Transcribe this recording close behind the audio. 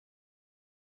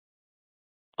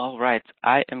All right,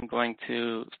 I am going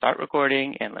to start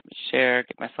recording and let me share,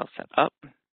 get myself set up.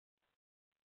 We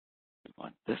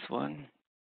want this one.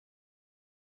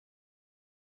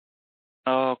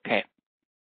 Okay,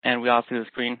 and we all see the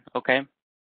screen, okay?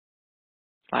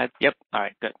 Slides, yep, all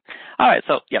right, good. All right,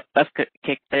 so, yep, let's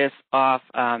kick this off.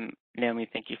 Naomi,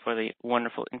 thank you for the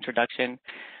wonderful introduction.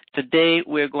 Today,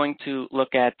 we're going to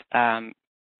look at a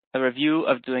review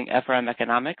of doing FRM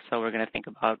economics. So we're going to think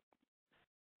about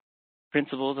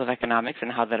principles of economics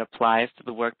and how that applies to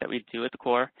the work that we do at the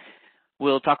core.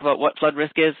 We'll talk about what flood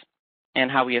risk is and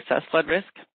how we assess flood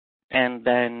risk. And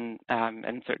then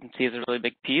uncertainty is a really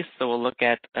big piece. So we'll look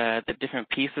at the different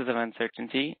pieces of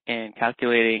uncertainty in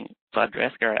calculating flood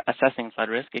risk or assessing flood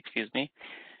risk, excuse me.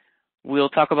 We'll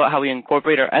talk about how we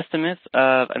incorporate our estimates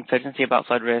of uncertainty about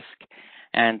flood risk.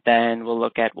 And then we'll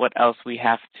look at what else we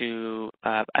have to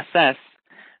assess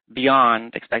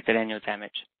beyond expected annual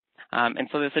damage. And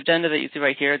so this agenda that you see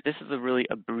right here, this is a really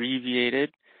abbreviated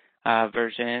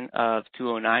version of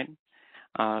 209.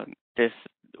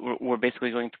 We're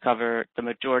basically going to cover the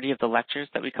majority of the lectures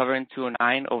that we cover in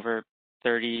 209 over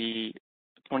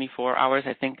 24 hours,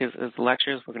 I think, is the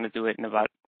lectures. We're going to do it in about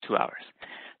 2 hours.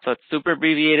 So it's super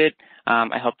abbreviated.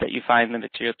 I hope that you find the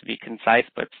material to be concise,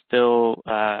 but still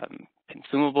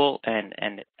consumable. And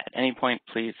at any point,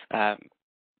 please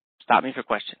stop me for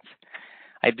questions.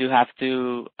 I do have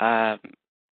to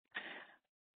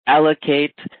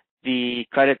allocate the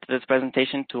credit to this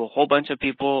presentation to a whole bunch of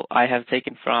people. I have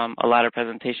taken from a lot of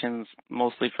presentations,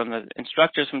 mostly from the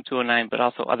instructors from 209, but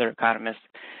also other economists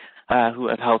who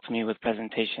have helped me with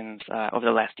presentations over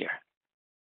the last year.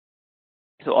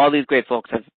 So all these great folks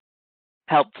have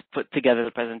helped put together the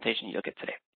presentation you'll get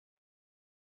today.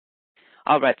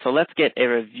 All right, so let's get a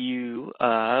review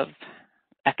of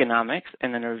economics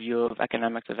and then a review of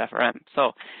economics of FRM.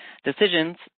 So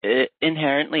decisions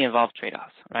inherently involve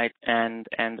trade-offs, right? And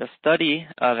the study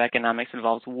of economics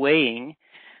involves weighing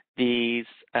these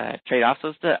trade-offs so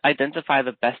as to identify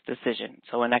the best decision.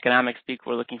 So in economics speak,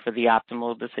 we're looking for the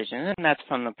optimal decision, and that's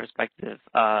from the perspective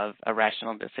of a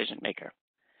rational decision maker.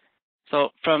 So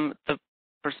from the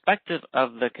perspective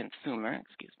of the consumer,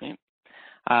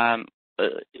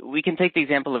 we can take the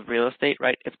example of real estate,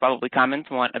 right? It's probably common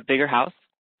to want a bigger house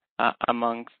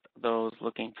amongst those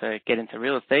looking to get into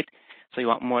real estate. So you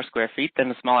want more square feet than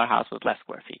a smaller house with less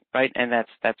square feet, right? And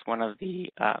that's one of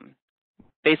the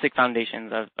basic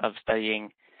foundations of studying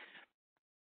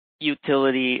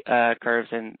utility curves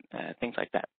and things like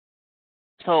that.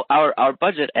 So our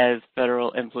budget as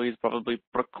federal employees probably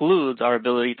precludes our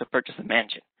ability to purchase a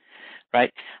mansion,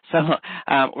 right? So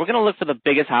we're going to look for the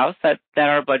biggest house that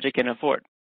our budget can afford.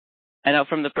 And now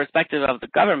from the perspective of the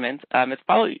government, it's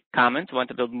probably common to want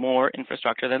to build more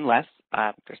infrastructure than less.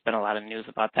 There's been a lot of news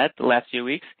about that the last few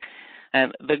weeks.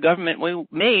 And the government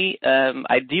may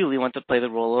ideally want to play the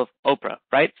role of Oprah,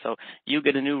 right? So you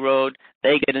get a new road,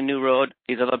 they get a new road,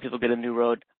 these other people get a new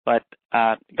road, but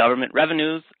government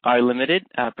revenues are limited,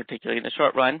 particularly in the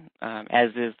short run, as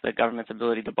is the government's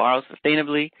ability to borrow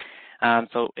sustainably.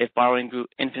 So if borrowing grew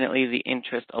infinitely, the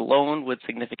interest alone would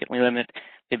significantly limit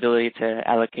the ability to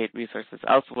allocate resources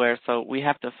elsewhere. So we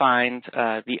have to find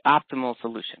the optimal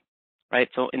solution, right?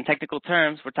 So in technical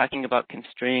terms, we're talking about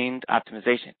constrained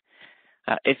optimization.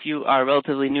 If you are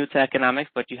relatively new to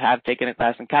economics, but you have taken a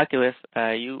class in calculus,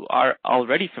 you are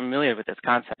already familiar with this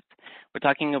concept. We're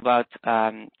talking about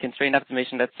constrained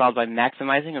optimization that's solved by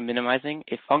maximizing or minimizing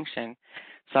a function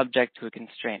subject to a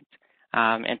constraint,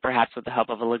 and perhaps with the help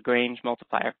of a Lagrange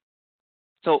multiplier.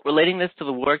 So relating this to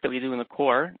the work that we do in the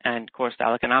core and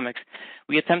core-style economics,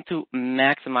 we attempt to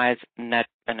maximize net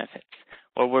benefits,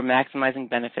 or we're maximizing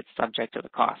benefits subject to the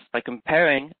cost by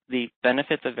comparing the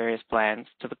benefits of various plans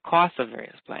to the costs of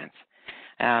various plans.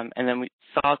 And then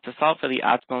to solve for the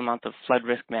optimal amount of flood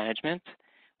risk management,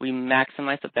 we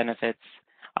maximize the benefits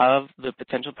of the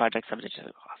potential project subject to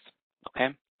the cost,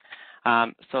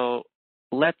 okay? So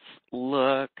let's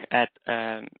look at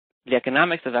the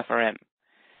economics of FRM.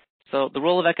 So the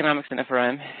role of economics in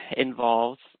FRM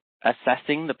involves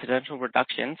assessing the potential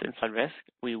reductions in flood risk.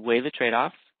 We weigh the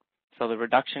trade-offs, so the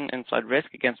reduction in flood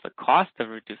risk against the cost of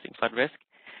reducing flood risk,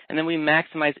 and then we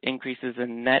maximize increases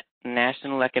in net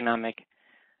national economic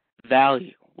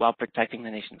value while protecting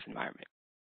the nation's environment.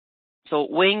 So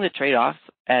weighing the trade-offs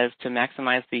as to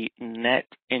maximize the net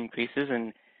increases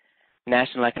in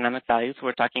national economic values,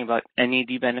 we're talking about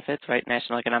NED benefits, right,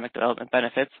 national economic development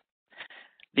benefits.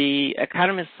 The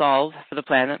economists solve for the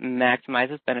plan that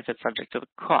maximizes benefits subject to the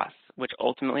costs, which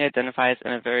ultimately identifies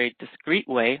in a very discrete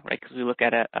way, right, because we look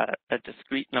at a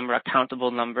discrete number, a countable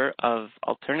number of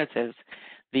alternatives,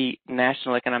 the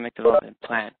national economic development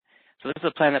plan. So this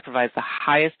is a plan that provides the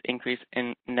highest increase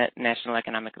in net national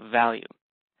economic value.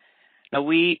 Now,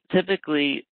 we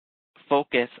typically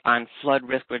focus on flood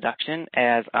risk reduction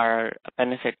as our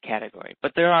benefit category,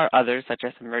 but there are others such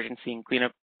as emergency and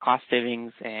cleanup cost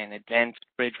savings and advanced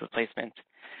bridge replacement.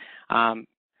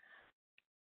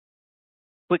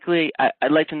 Quickly,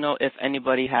 I'd like to know if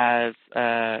anybody has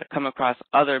come across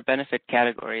other benefit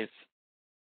categories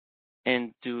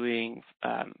in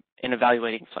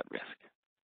evaluating flood risk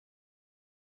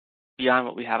beyond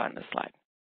what we have on this slide.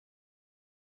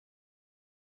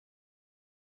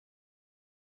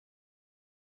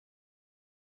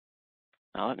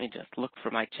 Now let me just look for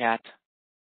my chat.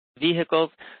 Vehicles.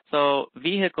 So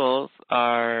vehicles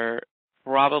are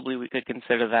probably, we could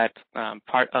consider that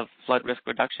part of flood risk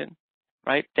reduction,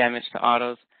 right? Damage to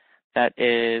autos. That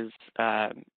is,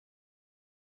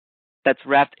 that's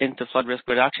wrapped into flood risk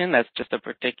reduction. That's just a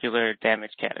particular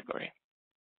damage category.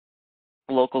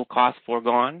 Local costs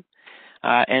foregone.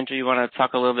 Andrew, you want to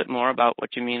talk a little bit more about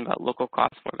what you mean about local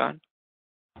costs foregone?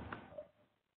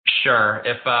 Sure.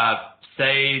 If,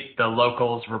 say, the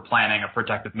locals were planning a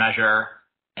protective measure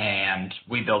and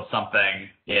we build something,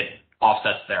 it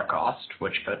offsets their cost,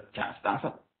 which could kind of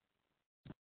benefit.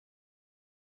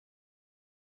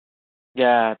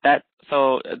 Yeah,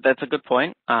 so that's a good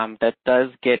point. That does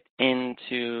get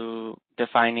into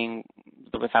defining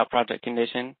the without project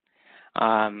condition,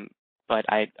 but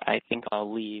I think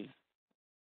I'll leave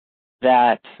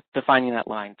that defining that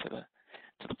line to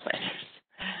the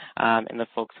planners and the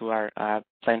folks who are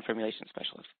plan formulation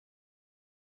specialists.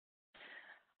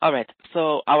 All right,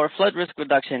 so our flood risk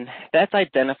reduction, that's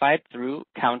identified through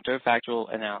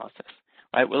counterfactual analysis,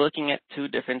 right? We're looking at two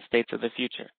different states of the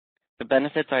future. The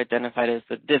benefits are identified as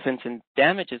the difference in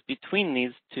damages between these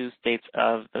two states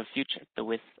of the future, the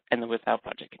with and the without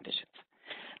project conditions.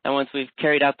 Now, once we've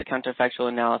carried out the counterfactual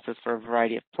analysis for a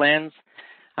variety of plans,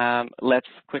 let's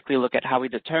quickly look at how we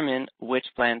determine which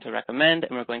plan to recommend,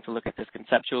 and we're going to look at this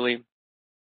conceptually.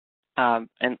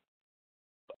 And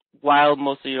while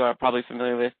most of you are probably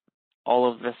familiar with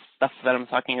all of this stuff that I'm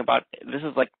talking about, this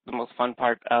is like the most fun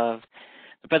part of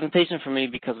the presentation for me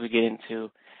because we get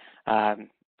into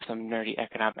some nerdy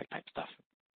economic type stuff.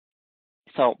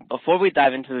 So before we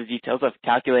dive into the details of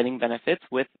calculating benefits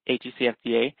with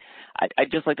HEC-FDA,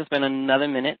 I'd just like to spend another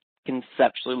minute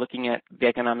conceptually looking at the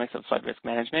economics of flood risk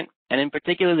management, and in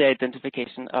particular the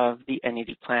identification of the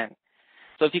NED plan.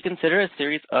 So if you consider a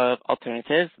series of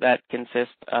alternatives that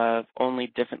consist of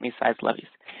only differently sized levees,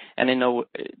 and I know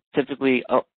typically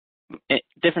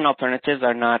different alternatives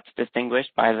are not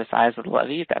distinguished by the size of the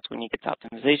levee, that's when you get to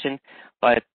optimization,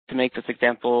 but to make this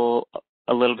example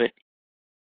a little bit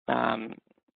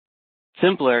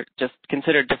simpler, just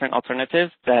consider different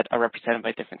alternatives that are represented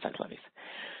by different size levees.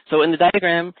 So in the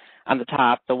diagram on the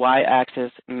top, the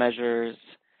y-axis measures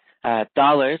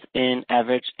dollars in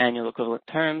average annual equivalent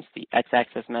terms. The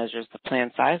x-axis measures the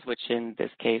plan size, which in this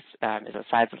case is the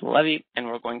size of the levee, and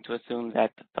we're going to assume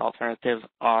that the alternatives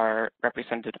are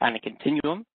represented on a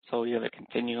continuum. So you have a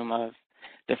continuum of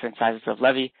different sizes of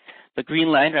levee. The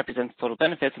green line represents total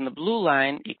benefits, and the blue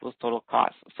line equals total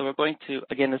costs. So we're going to,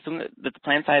 again, assume that the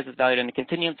plan size is valued in a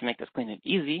continuum to make this clean and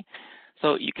easy.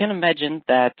 So you can imagine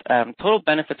that total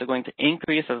benefits are going to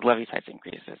increase as levee size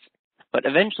increases. But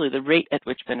eventually, the rate at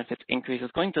which benefits increase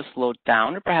is going to slow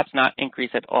down or perhaps not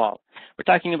increase at all. We're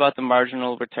talking about the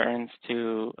marginal returns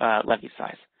to levee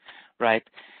size, right?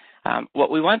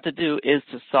 What we want to do is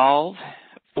to solve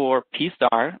for P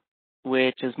star,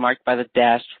 which is marked by the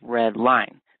dashed red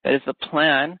line. That is the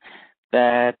plan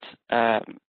that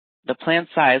the plan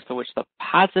size for which the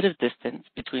positive distance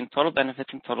between total benefits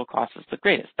and total costs is the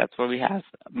greatest. That's where we have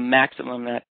maximum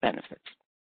net benefits.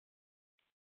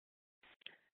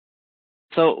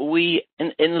 So we,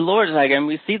 in the lower diagram,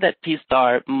 we see that P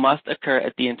star must occur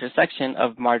at the intersection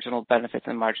of marginal benefits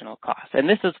and marginal costs. And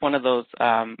this is one of those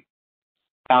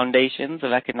foundations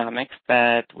of economics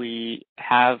that we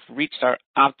have reached our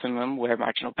optimum where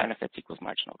marginal benefits equals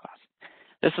marginal costs.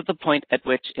 This is the point at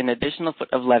which an additional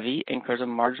foot of levee incurs a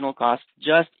marginal cost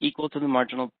just equal to the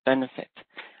marginal benefit.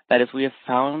 That is, we have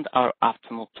found our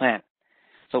optimal plan.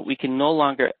 So we can no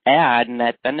longer add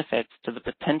net benefits to the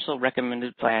potential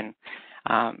recommended plan,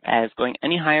 as going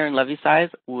any higher in levee size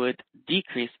would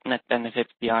decrease net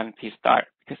benefits beyond P star,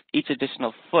 because each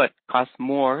additional foot costs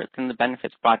more than the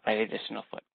benefits brought by the additional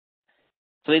foot.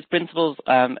 So these principles,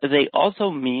 they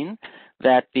also mean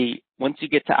that once you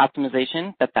get to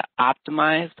optimization, that the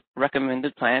optimized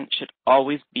recommended plan should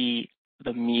always be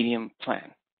the medium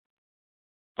plan.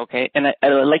 Okay, and I'd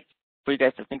like for you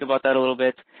guys to think about that a little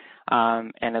bit.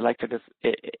 And I'd like to just,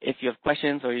 if you have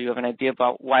questions or you have an idea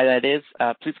about why that is,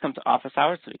 please come to office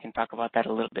hours so we can talk about that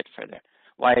a little bit further.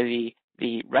 Why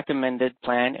the recommended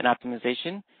plan and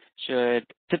optimization should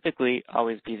typically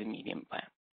always be the median plan.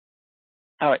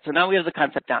 All right, so now we have the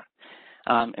concept down.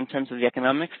 In terms of the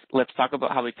economics, let's talk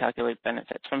about how we calculate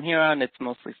benefits. From here on, it's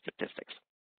mostly statistics.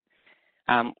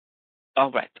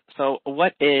 All right, so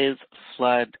what is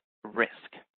flood risk?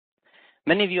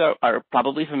 Many of you are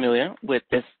probably familiar with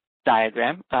this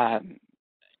diagram.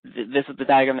 This is the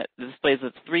diagram that displays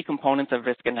the three components of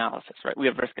risk analysis, right? We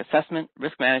have risk assessment,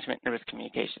 risk management, and risk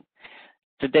communication.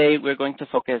 Today, we're going to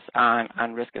focus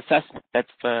on risk assessment. That's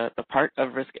the part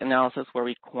of risk analysis where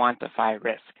we quantify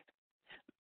risk.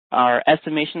 Our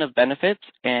estimation of benefits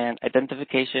and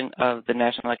identification of the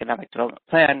National Economic Development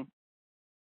Plan,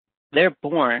 they're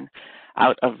born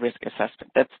out of risk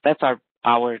assessment. That's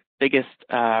our biggest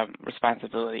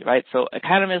responsibility, right? So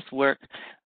economists work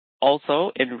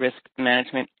also in risk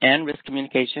management and risk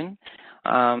communication,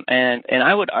 and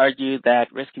I would argue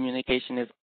that risk communication is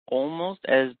almost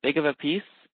as big of a piece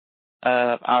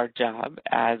of our job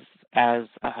as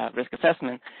risk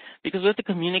assessment, because we have to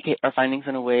communicate our findings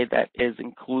in a way that is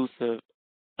inclusive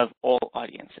of all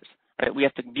audiences. Right? We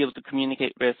have to be able to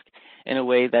communicate risk in a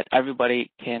way that everybody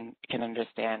can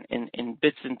understand in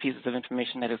bits and pieces of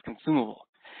information that is consumable.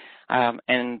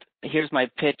 And here's my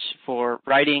pitch for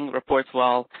writing reports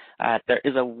well. There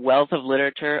is a wealth of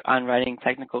literature on writing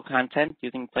technical content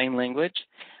using plain language.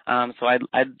 So I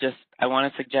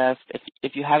want to suggest,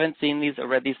 if you haven't seen these or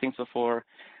read these things before,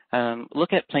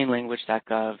 look at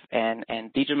plainlanguage.gov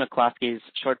and Deidre McCloskey's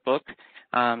short book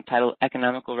titled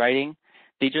Economical Writing.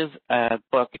 Deidre's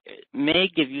book may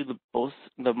give you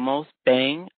the most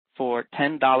bang for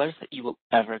 $10 that you will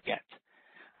ever get.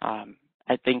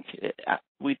 I think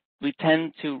we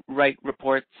tend to write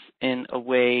reports in a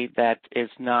way that is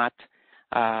not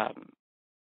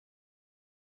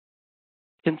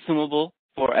consumable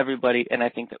for everybody, and I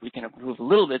think that we can improve a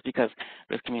little bit because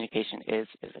risk communication is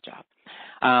a job.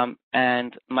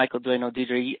 And Michael, do I know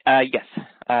Deidre? Yes.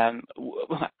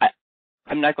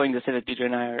 I'm not going to say that Deidre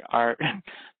and I are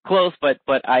close, but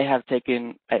I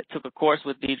took a course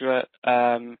with Deidre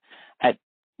at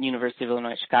University of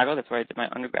Illinois Chicago. That's where I did my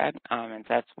undergrad, and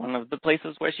that's one of the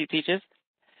places where she teaches.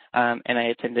 And I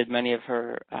attended many of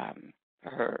her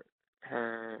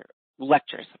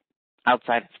lectures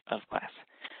outside of class.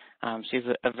 She's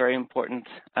a very important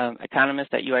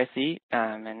economist at UIC,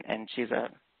 and she's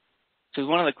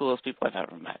one of the coolest people I've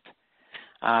ever met.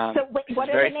 So what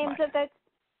are the names of the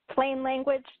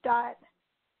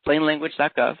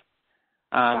plainlanguage.gov.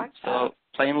 So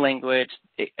plain language,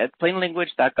 at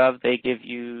plainlanguage.gov, they give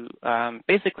you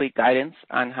basically guidance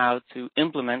on how to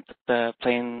implement the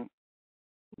Plain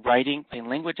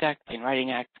Language Act, Plain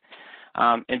Writing Act.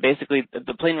 And basically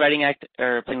the Plain Writing Act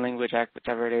or Plain Language Act,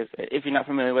 whichever it is, if you're not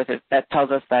familiar with it, that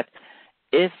tells us that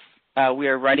if we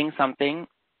are writing something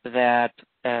that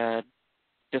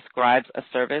describes a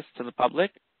service to the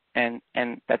public, and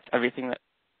that's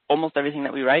almost everything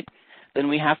that we write, then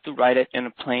we have to write it in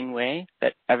a plain way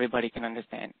that everybody can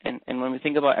understand. And when we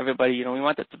think about everybody, we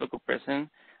want the typical person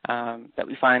that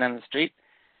we find on the street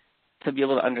to be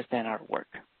able to understand our work.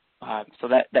 So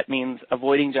that means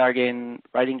avoiding jargon,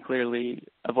 writing clearly,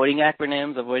 avoiding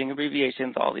acronyms, avoiding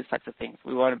abbreviations, all these types of things.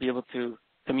 We want to be able to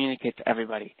communicate to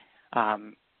everybody,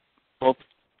 both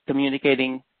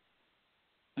communicating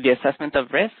the assessment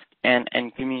of risk and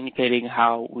communicating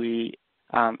how we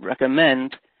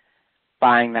recommend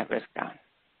buying that risk down.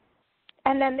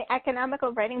 And then the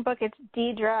economical writing book, it's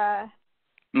Deidre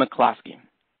McCloskey.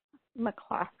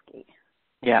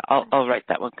 Yeah, I'll write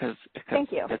that one because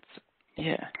thank you.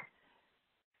 Yeah,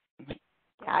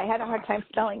 I had a hard time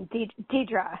spelling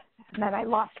Deidre, and then I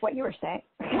lost what you were saying.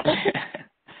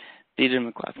 Deidre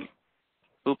McCloskey.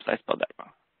 Oops, I spelled that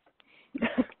wrong.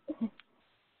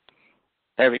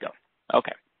 There we go.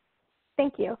 Okay.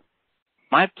 Thank you.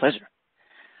 My pleasure.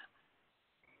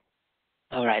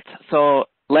 All right, so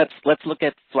let's look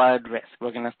at flood risk.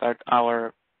 We're just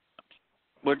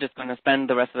going to spend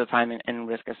the rest of the time in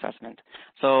risk assessment.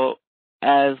 So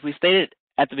as we stated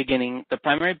at the beginning, the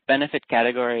primary benefit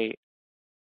category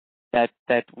that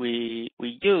we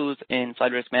use in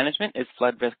flood risk management is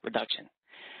flood risk reduction.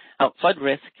 Now, flood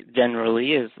risk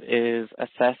generally is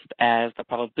assessed as the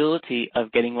probability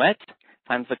of getting wet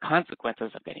times the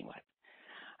consequences of getting wet.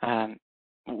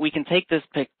 We can take the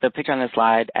picture on the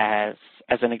slide as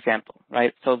an example,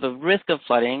 right? So the risk of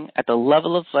flooding at the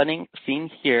level of flooding seen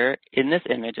here in this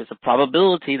image is a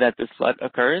probability that this flood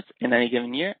occurs in any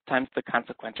given year times the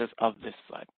consequences of this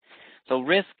flood. So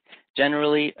risk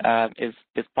generally is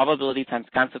probability times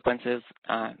consequences,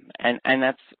 and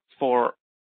that's for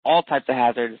all types of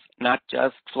hazards, not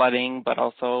just flooding, but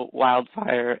also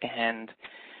wildfire and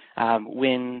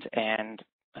wind, and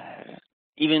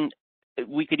even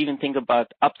we could even think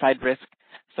about upside risk.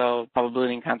 So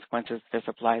probability and consequences, this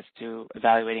applies to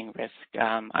evaluating risk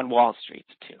on Wall Street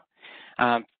too.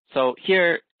 So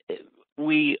here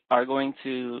we are going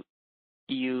to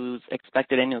use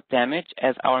expected annual damage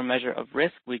as our measure of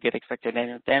risk. We get expected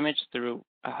annual damage through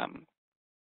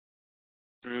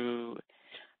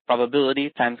probability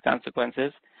times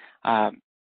consequences. But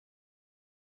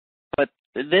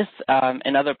this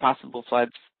and other possible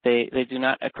floods, they do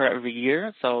not occur every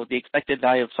year. So the expected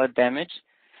value of flood damage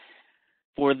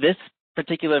for this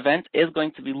particular event is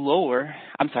going to be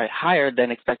higher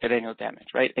than expected annual damage,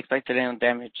 right? Expected annual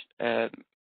damage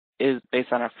is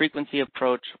based on a frequency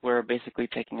approach. We're basically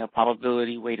taking a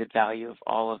probability weighted value of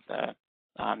all of the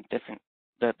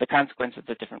the consequences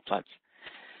of different floods.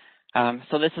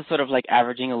 So this is sort of like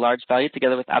averaging a large value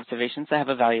together with observations that have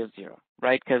a value of 0,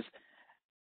 right? Because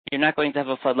you're not going to have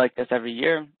a flood like this every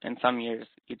year. In some years,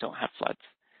 you don't have floods.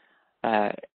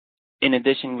 In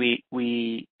addition,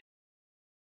 we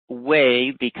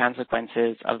weigh the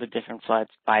consequences of the different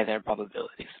floods by their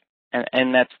probabilities.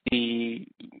 And that's the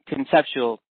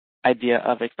conceptual idea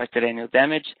of expected annual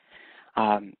damage.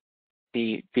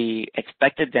 The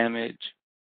expected damage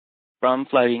from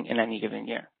flooding in any given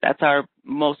year. That's our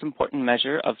most important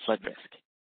measure of flood risk,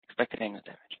 expected annual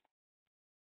damage.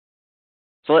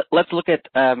 So let's look at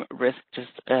risk,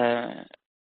 just the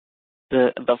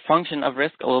function of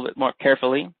risk a little bit more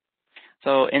carefully.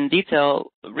 So in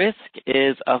detail, risk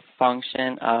is a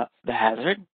function of the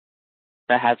hazard.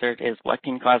 The hazard is what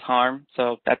can cause harm,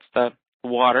 so that's the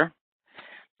water.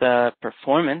 The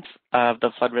performance of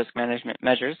the flood risk management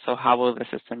measures, so how will the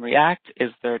system react?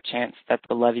 Is there a chance that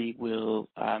the levee will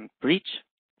breach?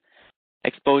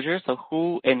 Exposure, so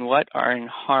who and what are in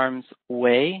harm's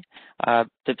way?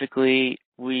 Typically,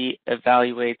 we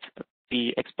evaluate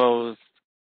the exposed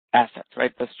assets,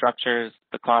 right? The structures,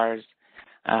 the cars.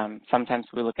 Sometimes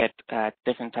we look at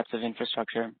different types of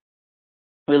infrastructure.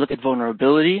 We look at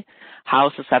vulnerability. How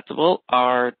susceptible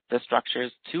are the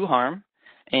structures to harm?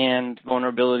 And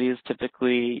vulnerability is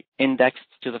typically indexed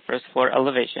to the first floor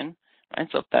elevation,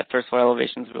 right? So if that first floor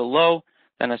elevation is real low,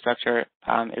 then a structure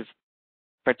is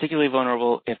particularly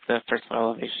vulnerable. If the first floor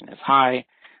elevation is high,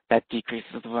 that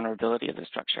decreases the vulnerability of the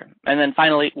structure. And then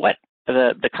finally, what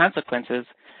the consequences,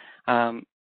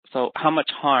 so how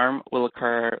much harm will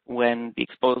occur when the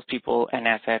exposed people and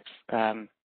assets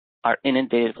are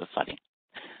inundated with flooding.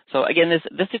 So again,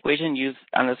 this equation used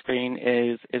on the screen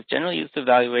is generally used to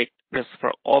evaluate risk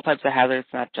for all types of hazards,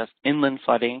 not just inland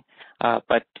flooding,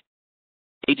 but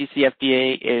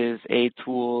HEC-FDA is a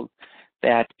tool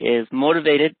that is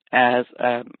motivated as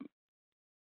an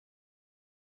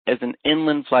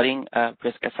inland flooding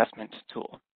risk assessment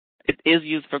tool. It is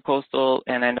used for coastal,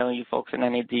 and I know you folks in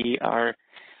NAD are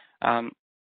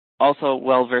also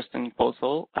well-versed in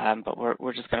coastal, but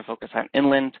we're just going to focus on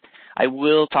inland. I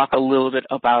will talk a little bit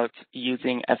about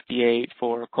using FDA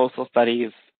for coastal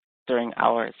studies during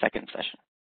our second session.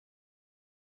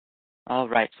 All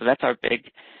right, so that's our big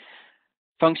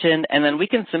function, and then we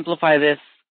can simplify this.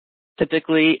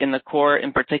 Typically, in the core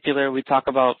in particular, we talk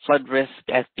about flood risk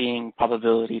as being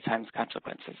probability times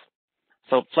consequences.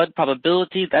 So flood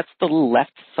probability, that's the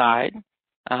left side,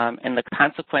 and the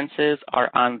consequences are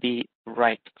on the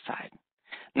right side.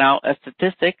 Now, a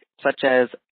statistic such as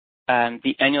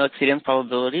the annual exceedance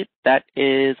probability, that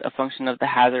is a function of the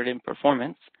hazard in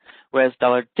performance, whereas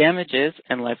dollar damages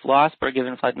and life loss per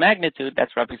given flood magnitude,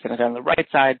 that's represented on the right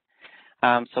side.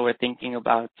 So we're thinking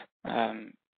about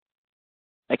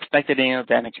expected annual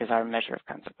damage as our measure of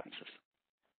consequences.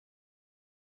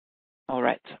 All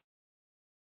right.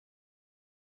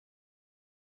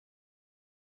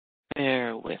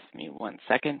 Bear with me 1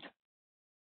 second.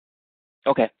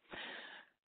 Okay.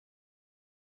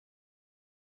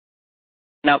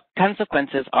 Now,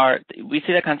 consequences we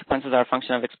see that consequences are a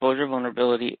function of exposure,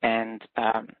 vulnerability, and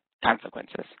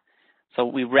consequences. So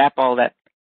we wrap all that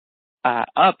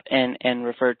up and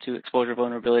refer to exposure,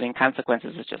 vulnerability, and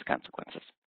consequences as just consequences.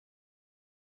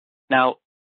 Now,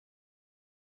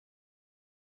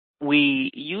 we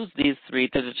use these three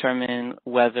to determine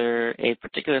whether a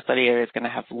particular study area is going to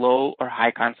have low or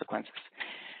high consequences.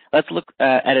 Let's look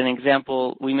at an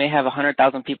example. We may have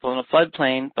 100,000 people in a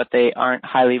floodplain, but they aren't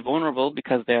highly vulnerable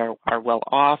because they are well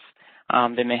off.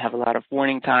 They may have a lot of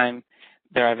warning time.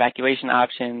 There are evacuation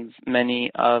options.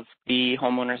 Many of the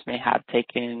homeowners may have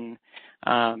taken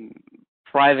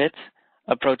private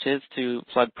approaches to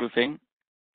flood proofing.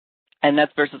 And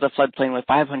that's versus a floodplain with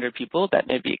 500 people that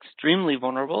may be extremely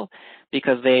vulnerable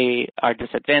because they are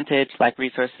disadvantaged, lack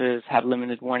resources, have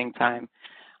limited warning time.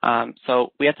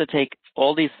 So we have to take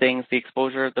all these things, the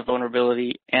exposure, the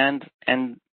vulnerability, and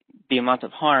the amount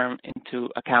of harm into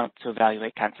account to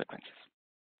evaluate consequences.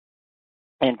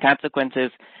 And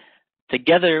consequences,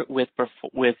 together with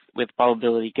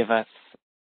probability, give us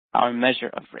our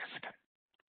measure of risk.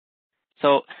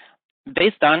 So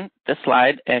based on this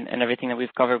slide and everything that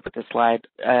we've covered with this slide,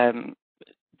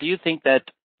 do you think that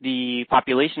the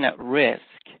population at risk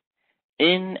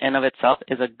in and of itself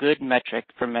is a good metric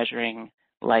for measuring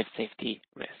life safety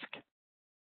risk?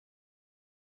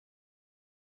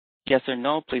 Yes or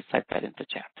no, please type that into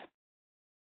chat.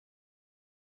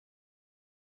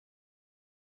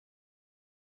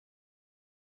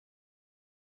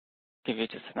 Give you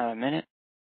just another minute.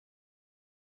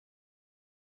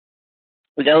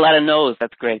 We got a lot of no's,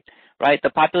 that's great, right?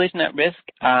 The population at risk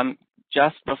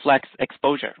just reflects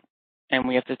exposure, and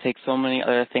we have to take so many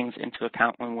other things into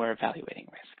account when we're evaluating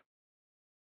risk.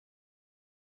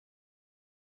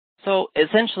 So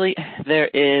essentially, there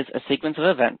is a sequence of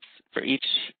events for each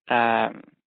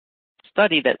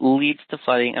study that leads to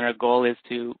flooding, and our goal is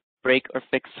to break or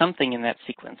fix something in that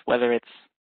sequence, whether it's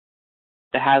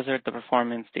the hazard, the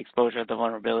performance, the exposure, the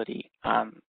vulnerability,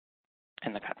 and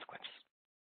the consequences.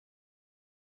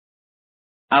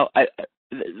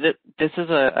 This is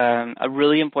a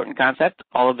really important concept,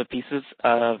 all of the pieces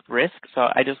of risk. So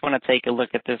I just want to take a look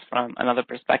at this from another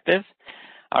perspective.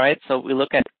 All right, so we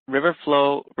look at river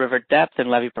flow, river depth, and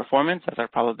levee performance as our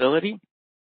probability.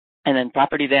 And then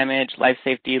property damage, life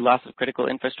safety, loss of critical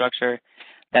infrastructure,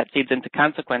 that feeds into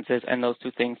consequences, and those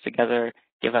two things together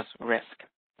give us risk.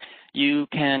 You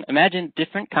can imagine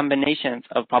different combinations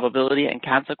of probability and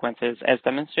consequences as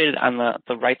demonstrated on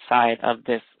the right side of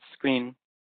this screen,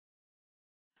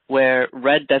 where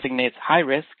red designates high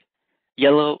risk,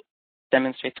 yellow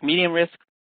demonstrates medium risk,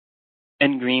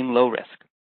 and green low risk.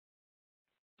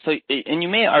 So, and you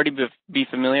may already be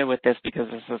familiar with this because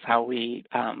this is how we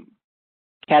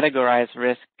categorize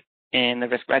risk in the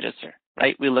risk register,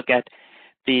 right? We look at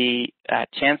the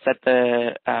chance that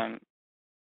the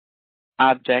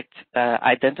object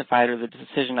identified or the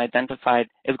decision identified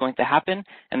is going to happen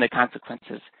and the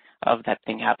consequences of that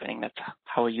thing happening. That's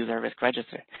how we use our risk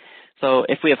register. So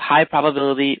if we have high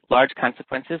probability, large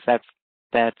consequences,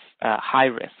 that's high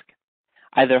risk.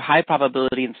 Either high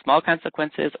probability and small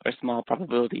consequences or small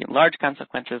probability and large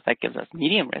consequences, that gives us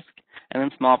medium risk. And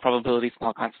then small probability,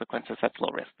 small consequences, that's low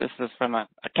risk. This is from a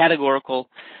categorical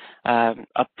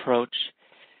approach.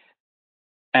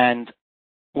 And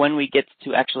when we get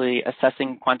to actually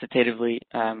assessing quantitatively,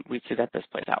 we see that this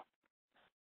plays out.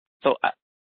 So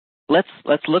let's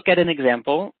look at an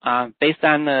example based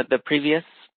on the previous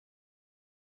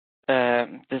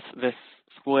this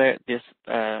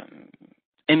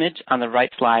image on the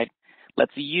right slide.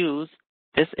 Let's use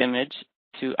this image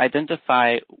to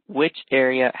identify which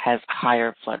area has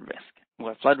higher flood risk,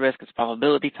 where flood risk is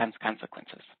probability times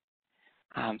consequences.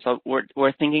 So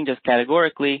we're thinking just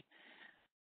categorically,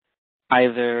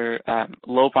 either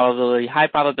low probability, high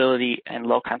probability, and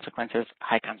low consequences,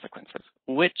 high consequences.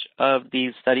 Which of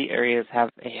these study areas have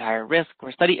a higher risk?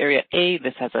 For study area A,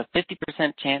 this has a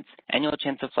 50% annual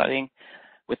chance of flooding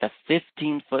with a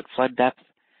 15-foot flood depth.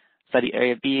 Study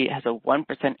area B has a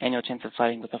 1% annual chance of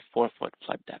flooding with a 4-foot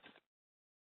flood depth.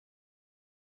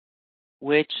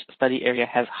 Which study area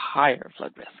has higher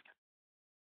flood risk?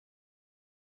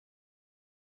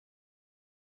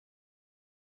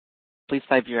 Please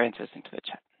type your answers into the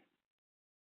chat.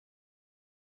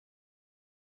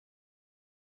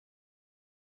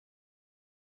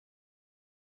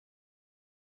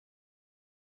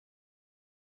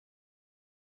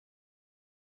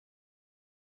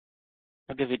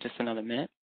 I'll give you just another minute.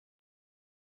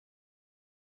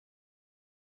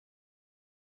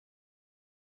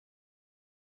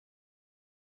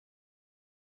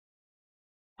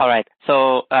 All right,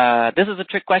 so this is a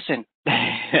trick question.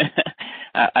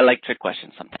 I like trick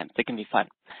questions sometimes. They can be fun.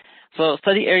 So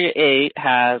study area A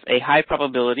has a high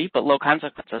probability but low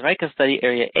consequences, right? Because study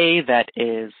area A, that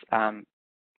is,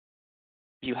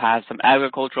 you have some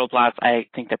agricultural plots. I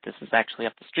think that this is actually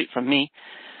up the street from me.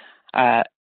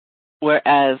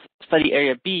 Whereas study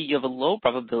area B, you have a low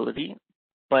probability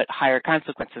but higher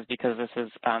consequences because this is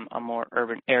a more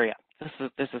urban area. This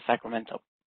is Sacramento.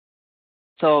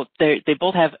 So they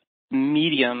both have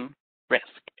medium risk.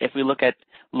 If we look at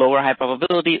lower high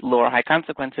probability, lower high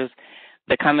consequences,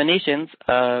 the combinations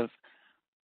of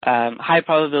high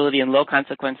probability and low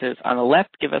consequences on the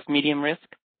left give us medium risk.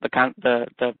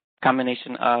 The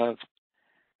combination of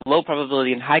low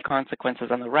probability and high consequences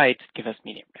on the right give us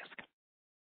medium risk.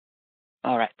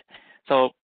 All right. So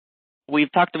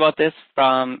we've talked about this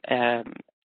from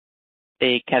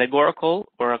a categorical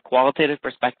or a qualitative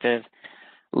perspective.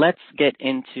 Let's get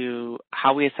into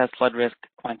how we assess flood risk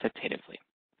quantitatively.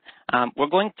 We're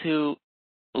going to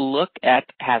look at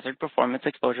hazard, performance,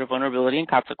 exposure, vulnerability, and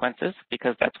consequences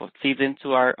because that's what feeds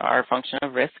into our function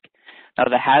of risk. Now,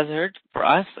 the hazard for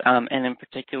us, and in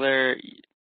particular,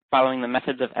 following the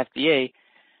methods of FDA,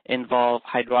 involve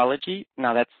hydrology.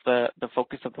 Now, that's the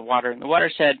focus of the water in the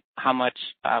watershed, how much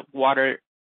water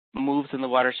moves in the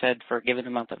watershed for a given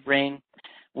amount of rain.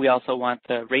 We also want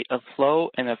the rate of flow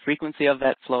and the frequency of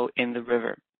that flow in the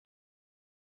river.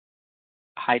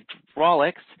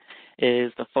 Hydraulics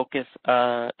is the focus.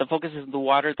 The focus is the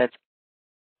water that's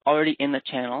already in the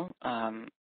channel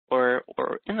or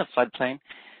in the floodplain.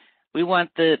 We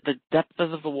want the depth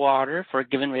of the water for a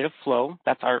given rate of flow.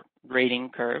 That's our rating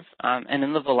curve, and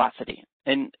then the velocity.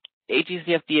 And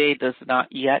HEC-FDA does not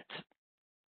yet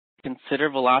consider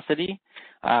velocity,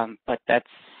 but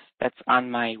that's on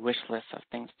my wish list of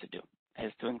things to do,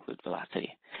 is to include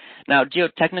velocity. Now,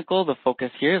 geotechnical, the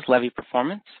focus here is levee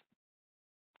performance.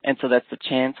 And so that's the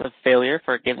chance of failure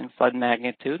for a given flood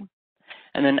magnitude.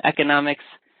 And then economics,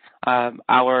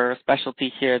 our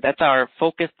specialty here, that's our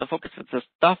focus. The focus is the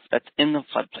stuff that's in the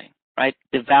floodplain, right?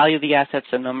 The value of the assets,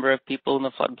 the number of people in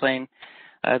the floodplain,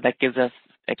 that gives us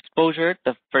exposure.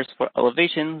 The first four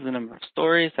elevations, the number of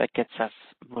stories, that gets us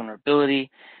vulnerability,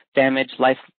 damage,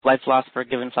 life loss for a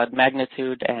given flood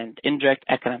magnitude, and indirect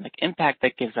economic impact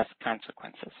that gives us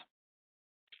consequences.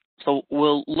 So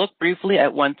we'll look briefly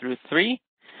at 1 through 3.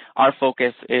 Our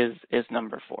focus is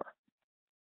number 4.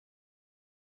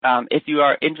 If you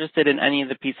are interested in any of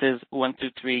the pieces 1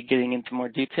 through 3, getting into more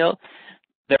detail,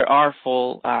 there are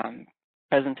full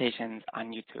presentations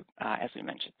on YouTube, as we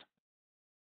mentioned.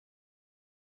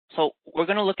 So we're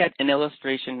going to look at an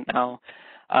illustration now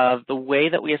of the way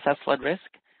that we assess flood risk,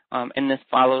 and this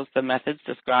follows the methods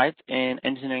described in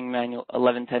Engineering Manual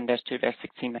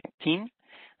 1110-2-1619.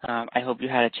 I hope you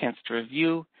had a chance to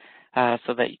review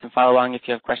so that you can follow along. If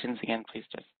you have questions, again, please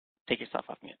just take yourself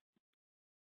off mute.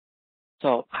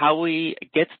 So how we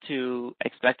get to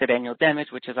expected annual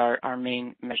damage, which is our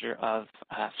main measure of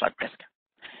flood risk.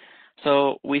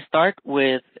 So we start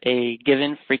with a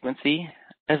given frequency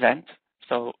event,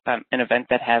 so an event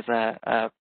that has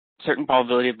a certain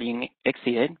probability of being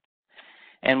exceeded,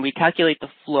 and we calculate the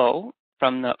flow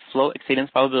from the flow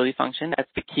exceedance probability function. That's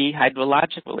the key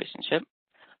hydrologic relationship.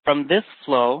 From this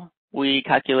flow, we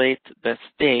calculate the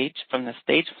stage from the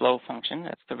stage flow function.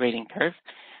 That's the rating curve.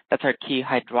 That's our key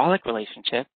hydraulic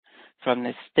relationship. From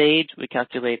this stage, we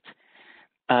calculate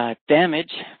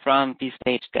damage from the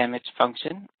stage damage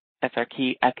function. That's our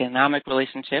key economic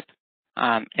relationship.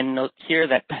 And note here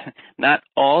that not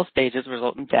all stages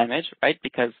result in damage, right?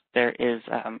 Because there is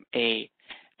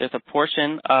there's a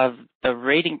portion of the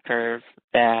rating curve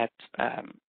that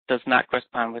does not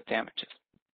correspond with damages.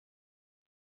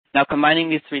 Now, combining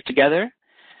these three together,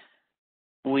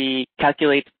 we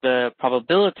calculate the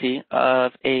probability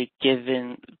of a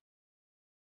given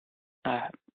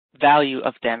value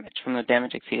of damage from the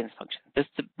damage exceedance function. This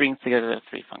brings together the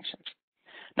three functions.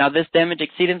 Now, this damage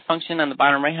exceedance function on the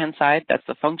bottom right-hand side, that's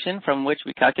the function from which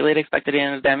we calculate expected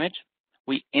annual damage.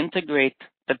 We integrate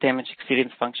the damage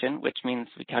exceedance function, which means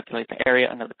we calculate the area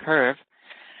under the curve,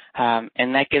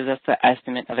 and that gives us the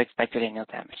estimate of expected annual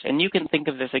damage. And you can think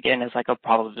of this again as like a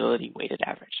probability weighted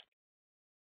average.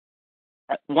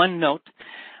 One note,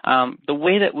 the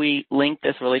way that we link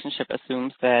this relationship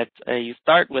assumes that you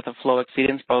start with a flow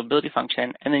exceedance probability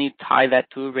function, and then you tie that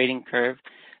to a rating curve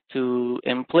to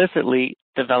implicitly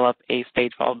develop a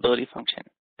stage probability function.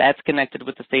 That's connected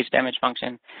with the stage damage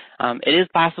function. It is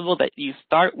possible that you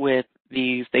start with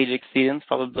the stage exceedance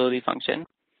probability function.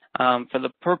 For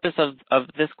the purpose of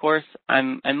this course,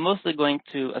 I'm mostly going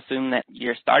to assume that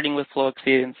you're starting with flow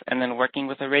exceedance and then working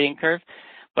with a rating curve,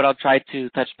 but I'll try to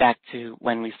touch back to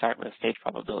when we start with stage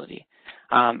probability.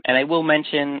 And I will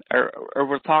mention, or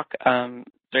we'll talk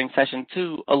during session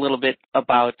 2 a little bit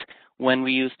about when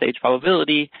we use stage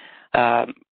probability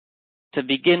to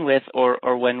begin with,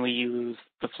 or when we use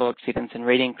the flow exceedance and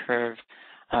rating curve.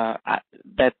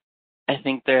 That I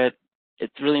think that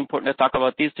it's really important to talk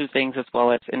about these two things as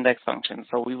well as index functions.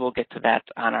 So we will get to that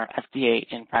on our FDA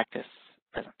in practice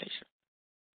presentation.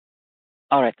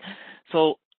 All right.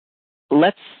 So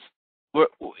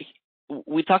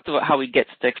we talked about how we get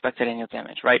to expected annual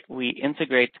damage, right? We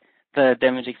integrate the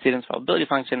damage exceedance probability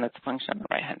function. That's the function on the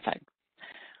right-hand side.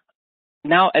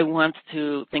 Now I want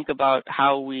to think about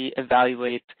how we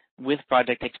evaluate with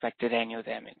project expected annual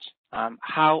damage.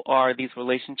 How are these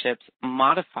relationships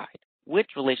modified? Which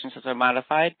relationships are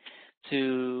modified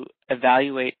to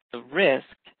evaluate the risk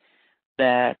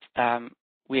that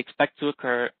we expect to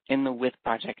occur in the with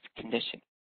project condition.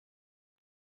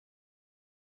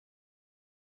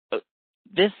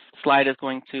 This slide is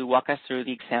going to walk us through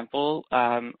the example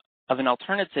of an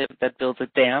alternative that builds a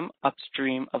dam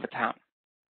upstream of a town.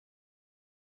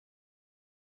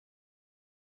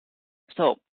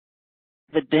 So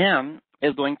the dam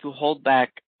is going to hold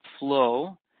back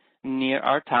flow near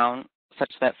our town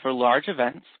such that for large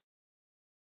events,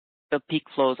 the peak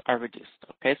flows are reduced.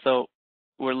 Okay, so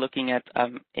we're looking at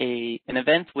an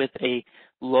event with a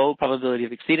low probability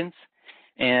of exceedance,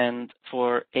 and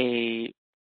for a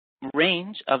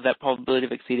range of that probability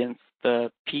of exceedance,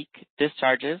 the peak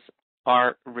discharges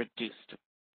are reduced.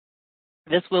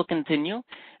 This will continue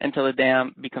until the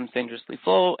dam becomes dangerously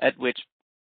full, at which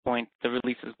point the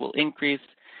releases will increase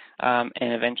and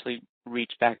eventually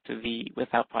reach back to the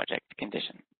without project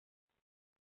condition.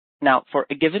 Now, for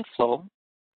a given flow,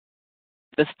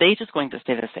 the stage is going to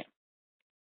stay the same,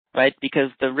 right?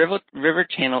 Because the river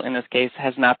channel in this case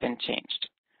has not been changed.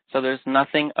 So there's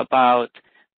nothing about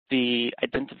the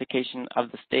identification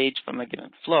of the stage from a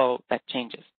given flow that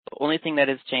changes. The only thing that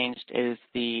has changed is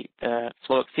the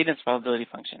flow exceedance probability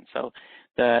function, so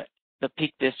the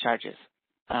peak discharges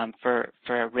for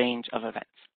a range of events.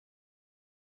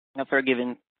 Now, for a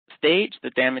given stage, the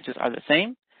damages are the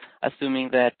same, assuming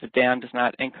that the dam does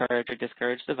not encourage or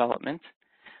discourage development.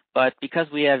 But because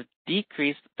we have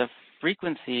decreased the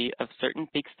frequency of certain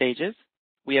peak stages,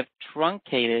 we have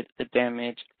truncated the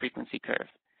damage frequency curve.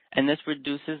 And this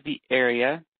reduces the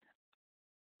area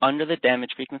under the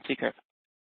damage frequency curve,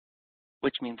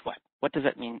 which means what? What does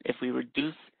that mean if we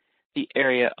reduce the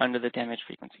area under the damage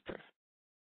frequency curve?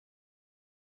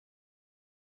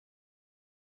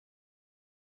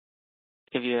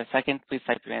 Give you a second, please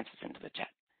type your answers into the chat.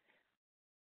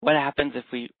 What happens if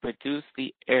we reduce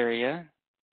the area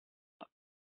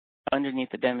underneath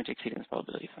the damage exceedance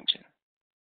probability function?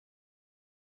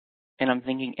 And I'm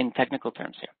thinking in technical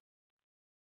terms here.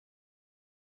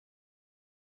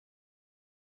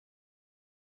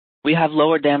 We have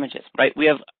lower damages, right? We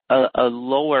have a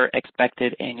lower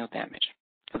expected annual damage.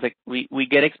 So we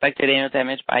get expected annual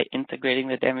damage by integrating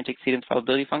the damage exceedance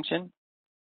probability function.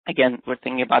 Again, we're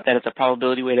thinking about that as a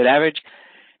probability weighted average.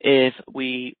 If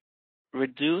we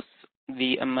reduce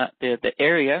the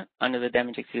area under the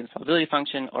damage exceedance probability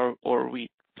function, or we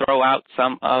throw out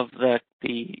some of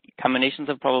the combinations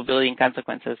of probability and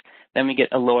consequences, then we get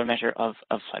a lower measure of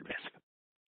flood risk.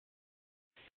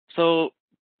 So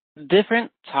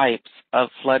different types of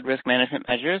flood risk management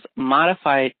measures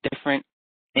modify different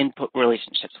input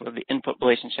relationships, where the input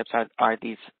relationships are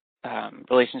these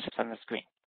relationships on the screen.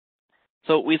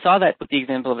 So we saw that with the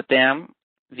example of a dam,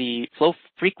 the flow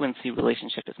frequency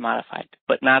relationship is modified,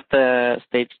 but not the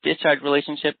stage discharge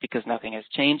relationship, because nothing has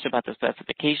changed about the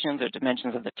specifications or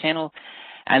dimensions of the channel.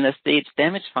 And the stage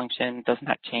damage function does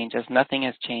not change, as nothing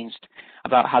has changed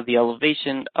about how the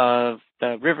elevation of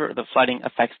the river, the flooding,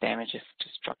 affects damage to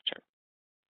the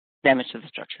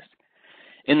structures.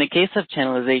 In the case of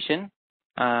channelization,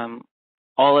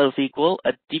 all else equal,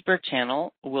 a deeper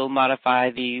channel will modify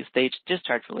the stage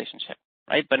discharge relationship,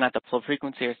 right? But not the flow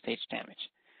frequency or stage damage.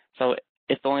 So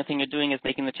if the only thing you're doing is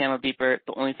making the channel deeper,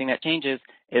 the only thing that changes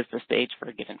is the stage for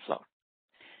a given flow.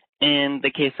 In the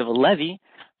case of a levee,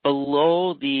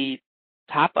 below the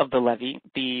top of the levee,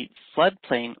 the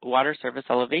floodplain water surface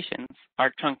elevations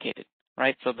are truncated,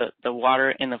 right? So the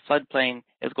water in the floodplain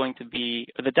is going to be,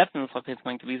 or the depth in the floodplain is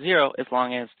going to be zero as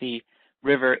long as the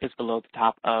river is below the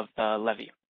top of the levee.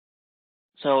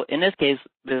 So in this case,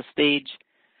 the stage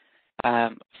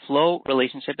flow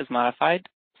relationship is modified.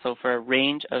 So for a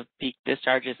range of peak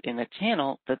discharges in the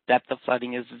channel, the depth of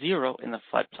flooding is zero in the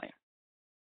floodplain.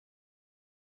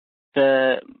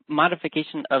 The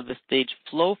modification of the stage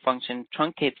flow function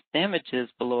truncates damages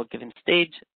below a given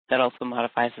stage. That also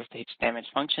modifies the stage damage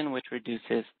function, which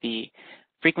reduces the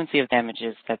frequency of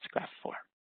damages. That's graph 4.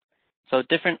 So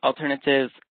different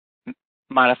alternatives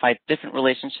modify different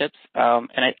relationships, and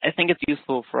I think it's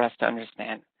useful for us to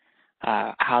understand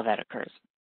how that occurs,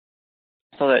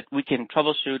 so that we can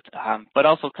troubleshoot, but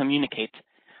also communicate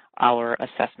our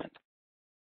assessment.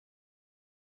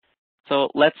 So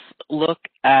let's look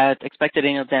at expected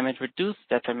annual damage reduced.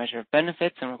 That's our measure of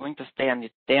benefits, and we're going to stay on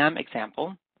the dam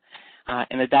example.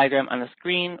 In the diagram on the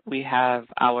screen, we have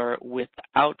our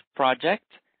without project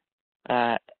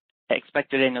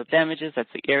expected annual damages. That's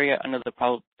the area under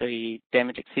the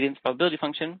damage exceedance probability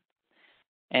function.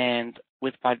 And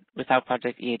without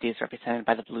project, EAD is represented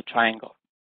by the blue triangle.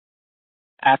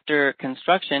 After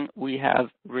construction, we have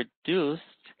reduced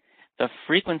the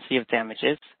frequency of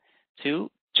damages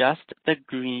to just the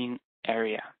green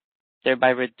area, thereby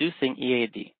reducing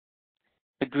EAD.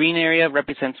 The green area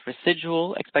represents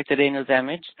residual expected annual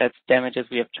damage. That's damages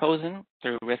we have chosen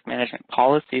through risk management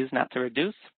policies not to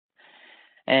reduce.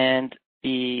 And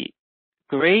the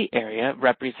gray area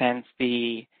represents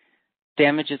the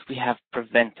damages we have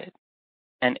prevented.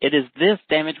 And it is this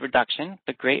damage reduction,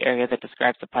 the gray area, that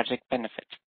describes the project benefit.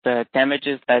 The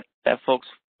damages that folks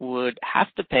would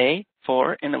have to pay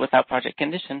for in the without project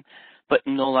condition, but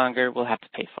no longer will have to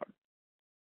pay for.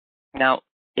 Now,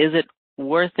 is it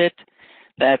worth it?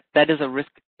 That is a risk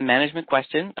management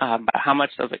question. How much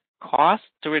does it cost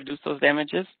to reduce those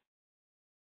damages?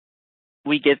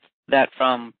 We get that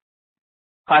from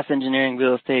cost engineering,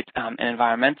 real estate, and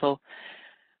environmental.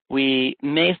 We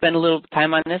may spend a little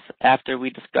time on this after we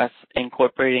discuss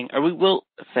incorporating, or we will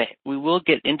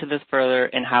get into this further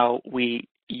in how we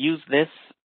use this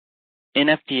in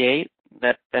FDA.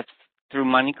 That's through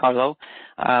Monte Carlo.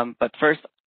 But first,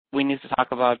 we need to talk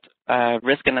about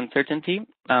risk and uncertainty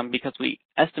because we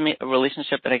estimate a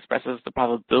relationship that expresses the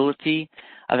probability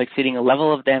of exceeding a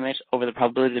level of damage over the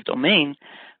probability of the domain,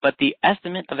 but the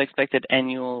estimate of expected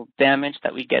annual damage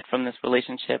that we get from this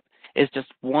relationship is just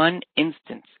one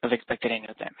instance of expected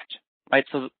annual damage, right?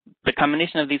 So the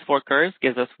combination of these four curves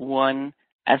gives us one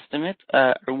estimate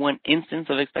or one instance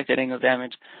of expected annual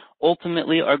damage.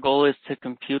 Ultimately, our goal is to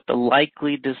compute the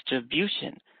likely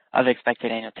distribution of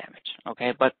expected annual damage,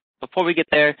 okay? But before we get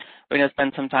there, we're going to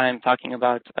spend some time talking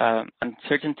about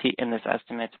uncertainty in this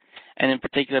estimate, and in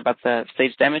particular about the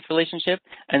stage damage relationship.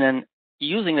 And then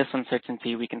using this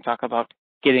uncertainty, we can talk about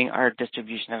getting our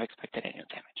distribution of expected annual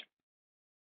damage.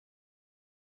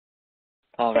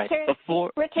 All right. Richard,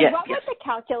 what would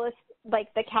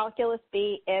the calculus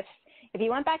be if you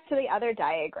went back to the other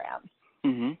diagram,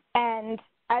 and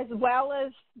as well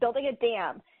as building a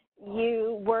dam,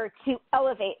 you were to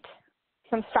elevate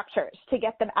some structures to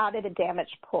get them out of the damage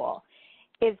pool?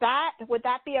 Would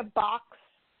that be a box?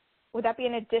 Would that be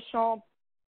an additional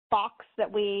box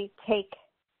that we take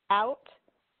out?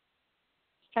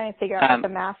 Just trying to figure out what the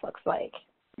math looks like.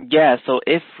 Yeah, so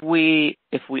if we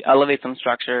elevate some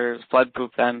structures,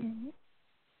 flood-proof them,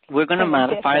 we're going to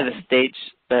modify the stage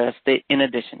in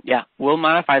addition. Yeah, we'll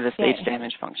modify the stage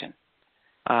damage function.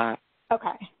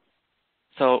 Okay.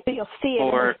 So you'll see it in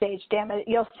the stage damage.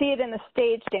 You'll see it in the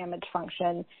stage damage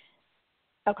function.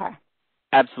 Okay.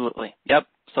 Absolutely. Yep.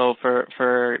 So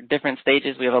for different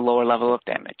stages, we have a lower level of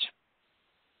damage.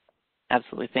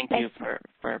 Absolutely. Thank you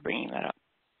for bringing that up.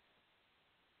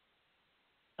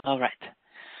 All right.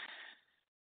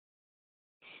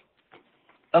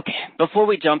 Okay. Before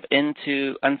we jump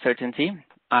into uncertainty,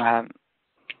 and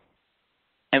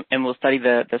we'll study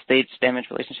the stage damage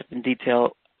relationship in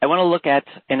detail, I want to look at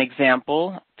an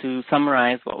example to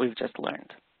summarize what we've just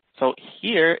learned. So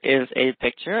here is a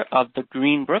picture of the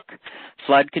Greenbrook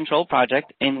flood control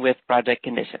project in with project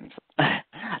conditions. I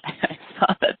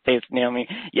saw that face, Naomi.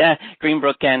 Yeah,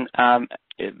 Greenbrook can, I'll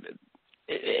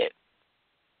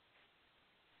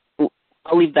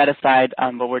leave that aside,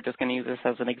 but we're just going to use this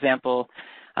as an example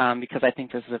because I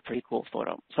think this is a pretty cool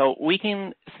photo. So we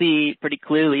can see pretty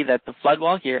clearly that the flood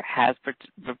wall here has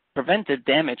prevented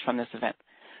damage from this event.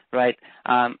 Right.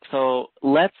 So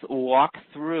let's walk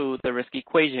through the risk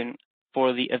equation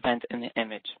for the event in the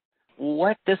image.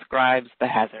 What describes the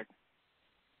hazard?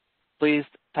 Please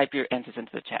type your answers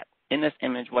into the chat. In this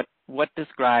image, what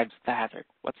describes the hazard?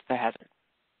 What's the hazard?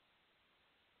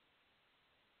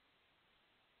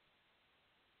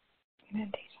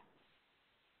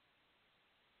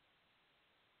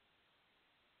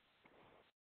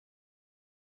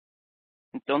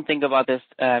 Don't think about this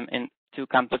in too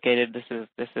complicated. This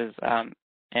is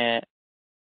a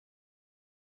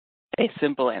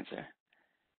simple answer.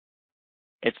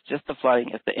 It's just the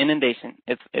flooding. It's the inundation.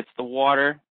 It's the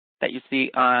water that you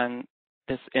see on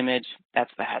this image.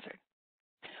 That's the hazard.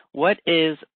 What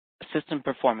is system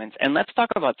performance? And let's talk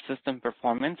about system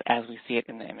performance as we see it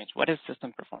in the image. What is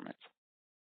system performance?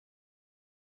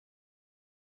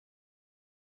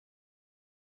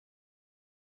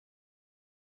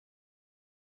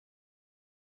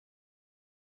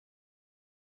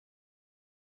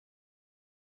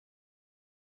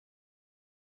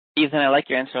 Ethan, I like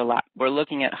your answer a lot. We're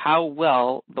looking at how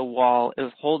well the wall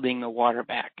is holding the water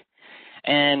back.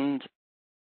 And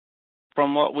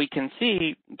from what we can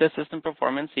see, the system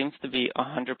performance seems to be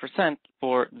 100%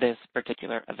 for this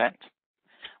particular event.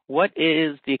 What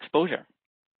is the exposure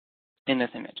in this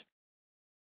image?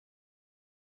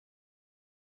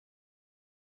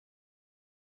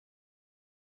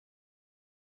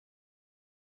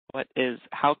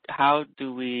 How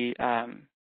do we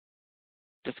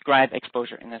describe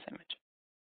exposure in this image?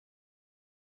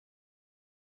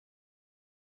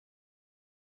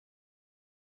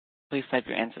 Please type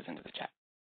your answers into the chat.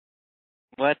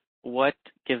 What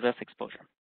gives us exposure?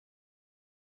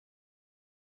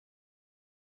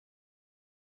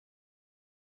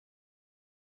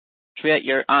 Triet,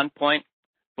 you're on point.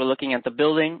 We're looking at the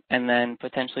building and then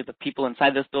potentially the people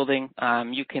inside this building.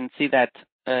 You can see that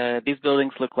these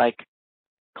buildings look like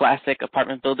classic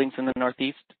apartment buildings in the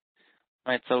Northeast,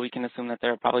 right? So we can assume that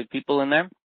there are probably people in there,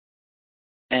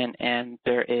 and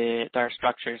there are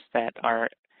structures that are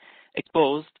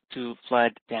exposed to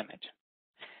flood damage.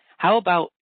 How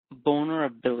about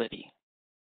vulnerability?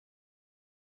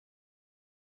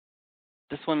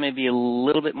 This one may be a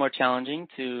little bit more challenging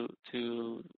to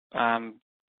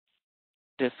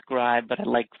describe, but I'd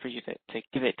like for you to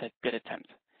give it a good attempt.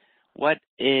 What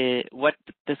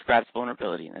describes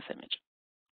vulnerability in this image?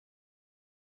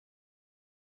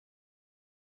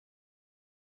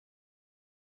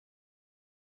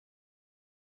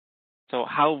 So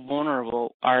how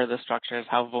vulnerable are the structures?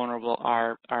 How vulnerable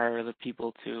are the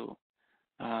people to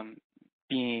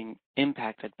being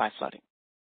impacted by flooding?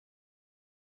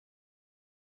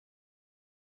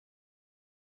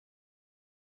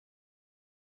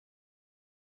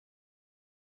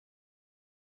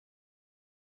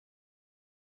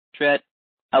 Triet,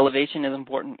 elevation is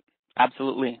important,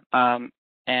 absolutely, and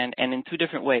in two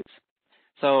different ways.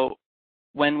 So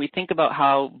when we think about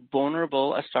how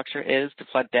vulnerable a structure is to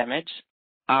flood damage,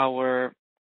 our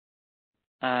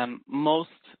most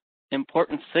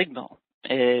important signal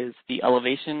is the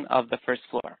elevation of the first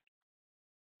floor.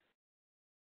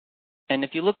 And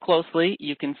if you look closely,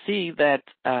 you can see that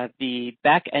the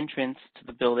back entrance to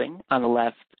the building on the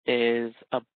left is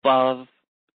above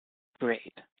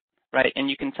grade, right? And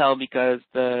you can tell because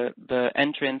the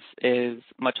entrance is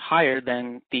much higher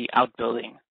than the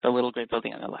outbuilding, the little gray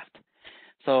building on the left.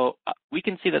 So we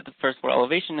can see that the first floor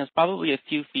elevation is probably a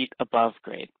few feet above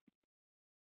grade.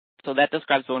 So that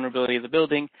describes vulnerability of the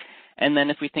building. And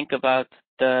then if we think about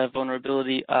the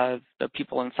vulnerability of the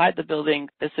people inside the building,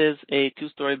 this is a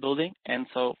two-story building, and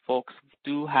so folks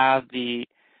do have the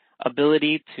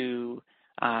ability to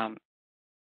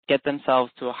get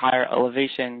themselves to a higher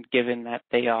elevation given that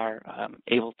they are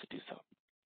able to do so.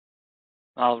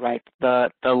 All right,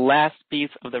 the last piece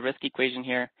of the risk equation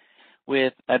here,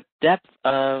 with a depth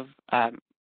of,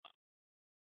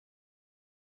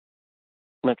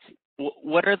 let's see,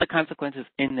 what are the consequences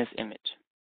in this image?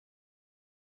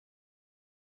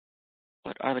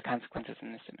 What are the consequences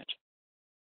in this image?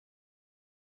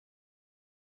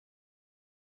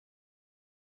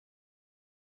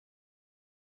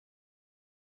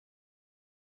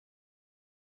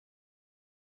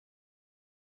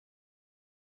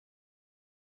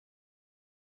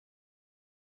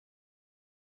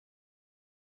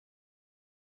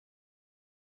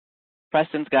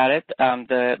 Preston's got it.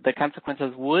 The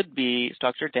consequences would be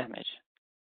structure damage.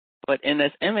 But in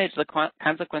this image, the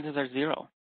consequences are zero,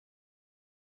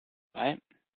 right?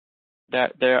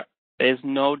 There is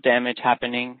no damage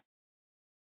happening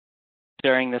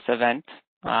during this event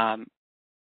at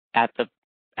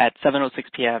 7:06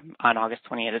 p.m. on August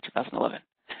 28th, 2011.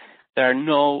 There are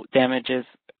no damages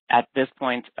at this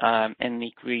point in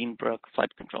the Greenbrook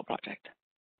Flood Control Project.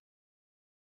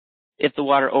 If the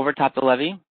water overtopped the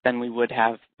levee, then we would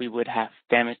have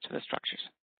damage to the structures,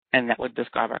 and that would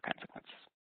describe our consequences.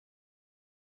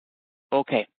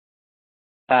 Okay,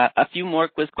 a few more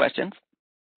quiz questions.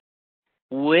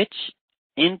 Which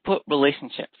input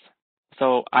relationships,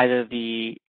 so either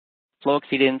the flow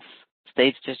exceedance,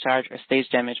 stage discharge, or stage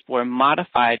damage, were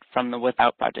modified from the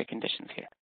without project conditions here?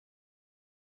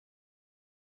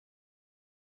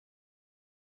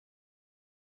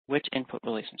 Which input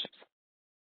relationships?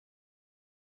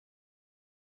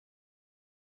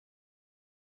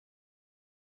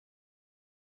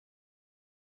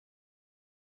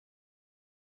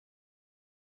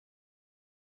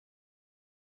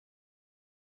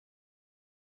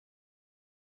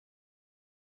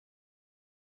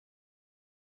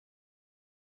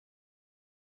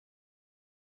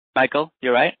 Michael,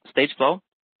 you're right. Stage flow,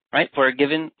 right? For a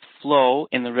given flow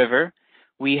in the river,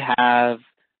 we have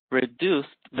reduced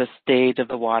the stage of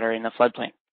the water in the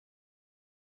floodplain.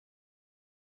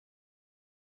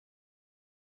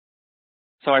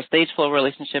 So our stage flow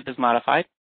relationship is modified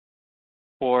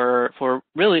for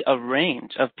really a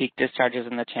range of peak discharges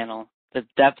in the channel. The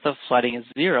depth of flooding is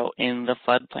zero in the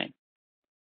floodplain.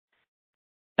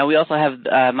 Now we also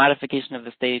have modification of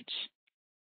the stage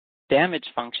damage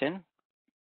function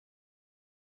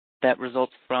that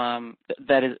results from,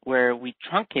 that is where we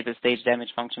truncate the stage damage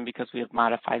function because we have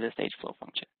modified the stage flow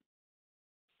function.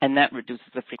 And that reduces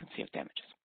the frequency of damages.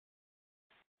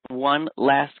 One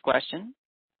last question.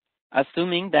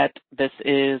 assuming that this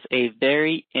is a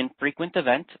very infrequent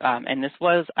event, and this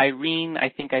was Irene, I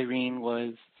think Irene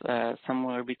was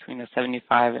somewhere between a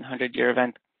 75 and 100-year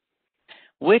event,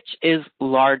 which is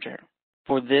larger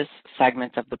for this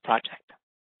segment of the project?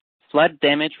 Flood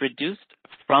damage reduced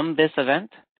from this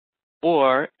event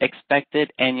or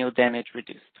expected annual damage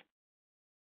reduced?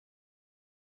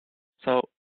 So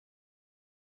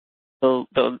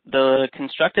the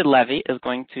constructed levee is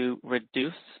going to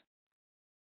reduce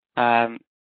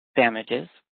damages,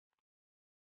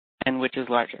 and which is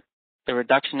larger? The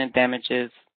reduction in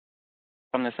damages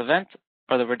from this event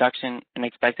or the reduction in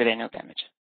expected annual damage?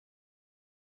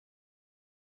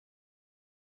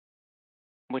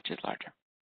 Which is larger?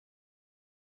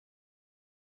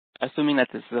 Assuming that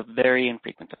this is a very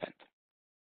infrequent event.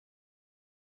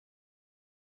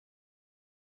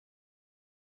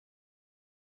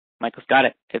 Michael's got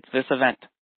it. It's this event,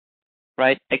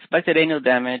 right? Expected annual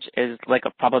damage is like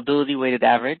a probability weighted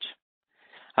average.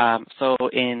 So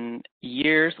in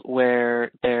years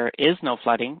where there is no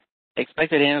flooding,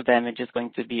 expected annual damage is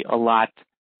going to be a lot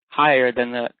higher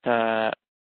than the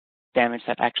damage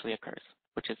that actually occurs,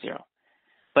 which is 0.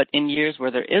 But in years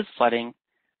where there is flooding,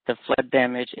 the flood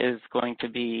damage is going to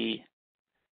be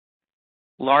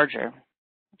larger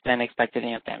than expected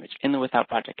annual damage in the without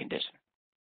project condition.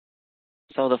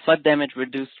 So the flood damage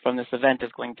reduced from this event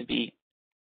is going to be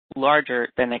larger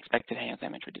than expected annual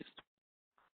damage reduced.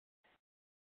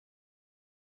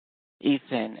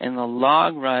 Ethan, in the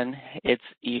long run, it's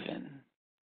even.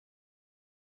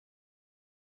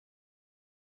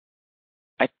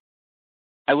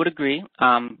 I would agree,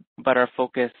 but our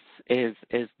focus is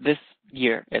this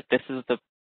year. If this is the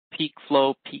peak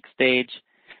flow, peak stage,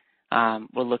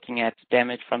 we're looking at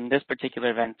damage from this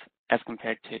particular event as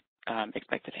compared to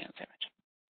expected annual damage.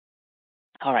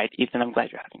 All right, Ethan, I'm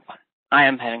glad you're having fun. I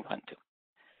am having fun too.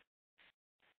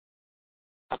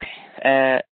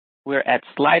 Okay, we're at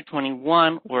slide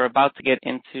 21. We're about to get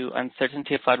into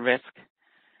uncertainty of flood risk.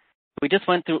 We just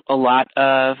went through a lot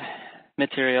of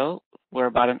material. We're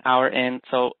about an hour in,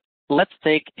 so let's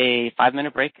take a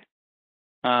 5-minute break.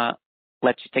 Let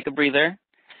you take a breather.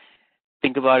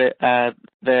 Think about it.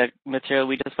 The material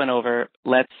we just went over.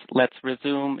 Let's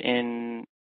resume in.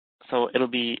 So it'll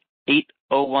be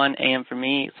 8:01 a.m. for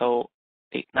me. So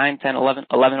 8, 9, 10, 11,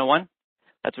 11:01.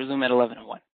 Let's resume at 11:01.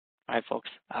 All right, folks.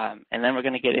 And then we're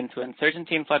going to get into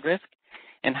uncertainty and flood risk,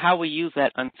 and how we use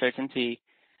that uncertainty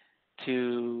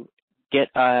to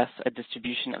get us a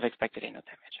distribution of expected annual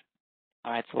damage.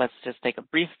 All right, so let's just take a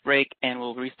brief break, and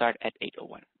we'll restart at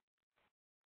 8:01.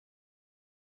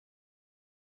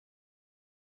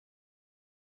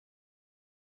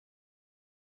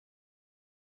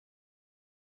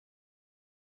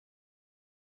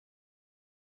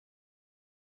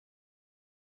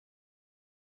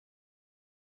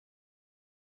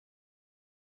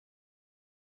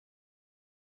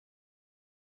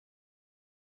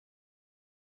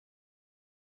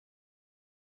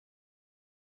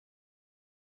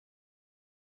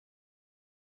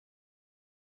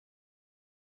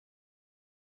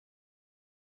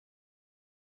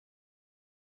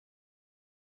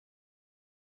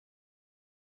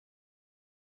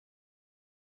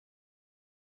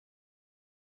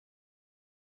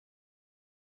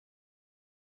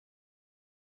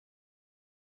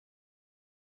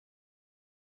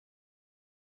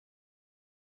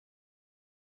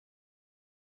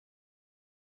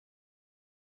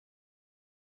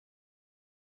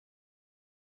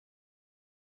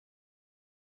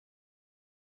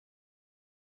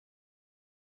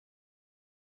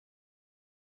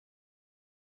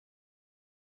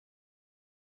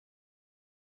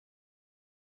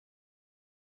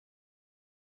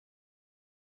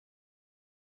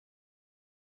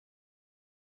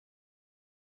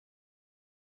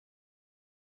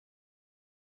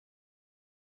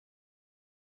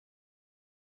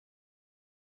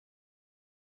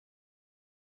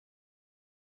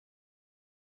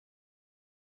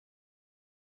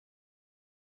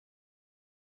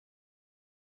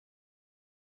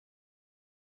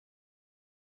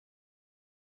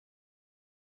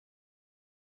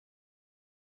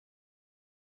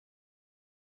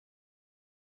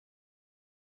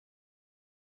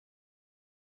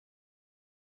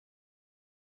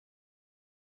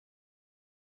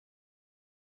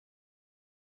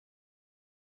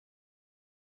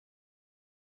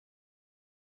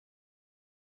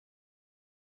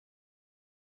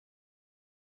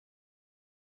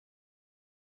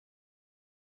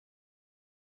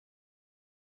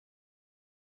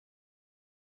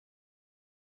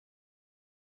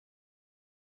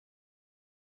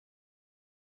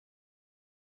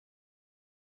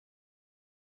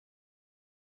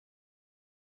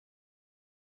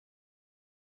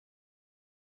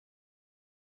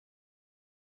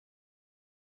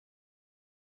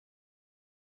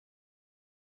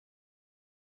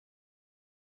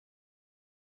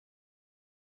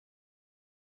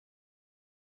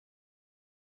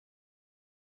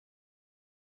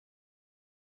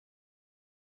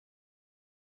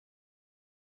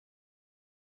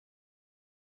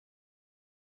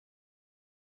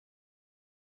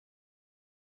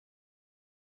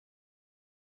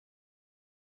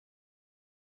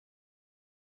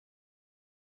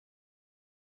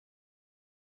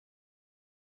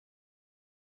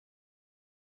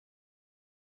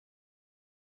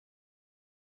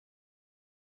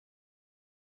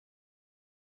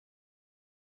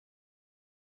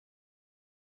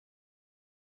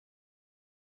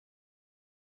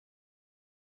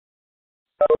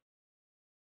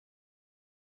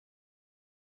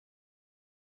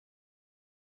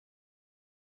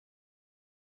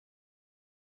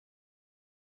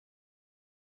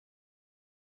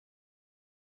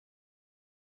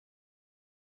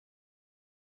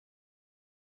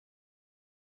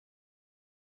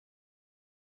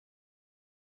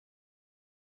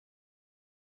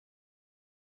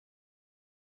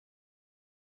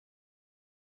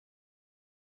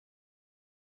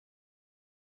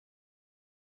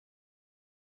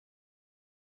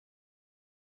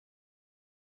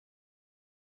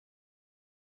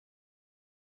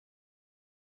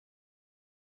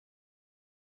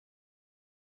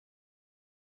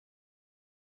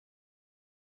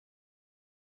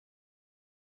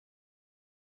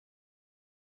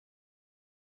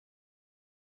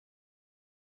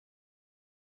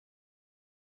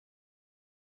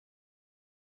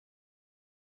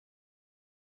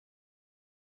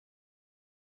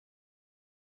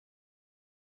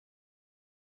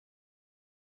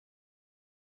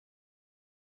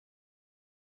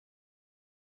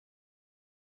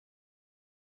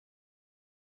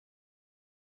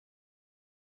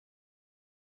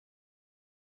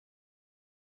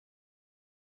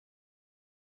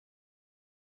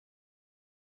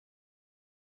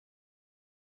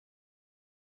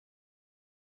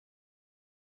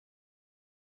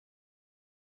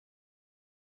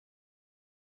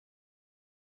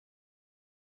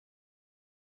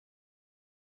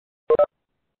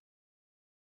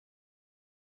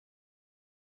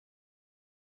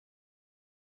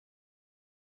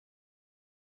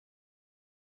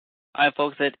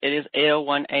 folks, it is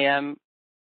 8:01 a.m.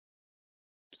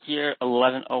 here,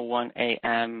 11:01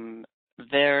 a.m.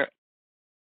 there.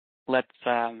 Let's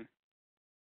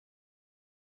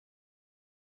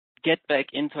get back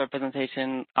into our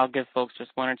presentation. I'll give folks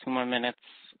just 1 or 2 more minutes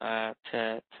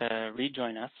to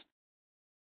rejoin us.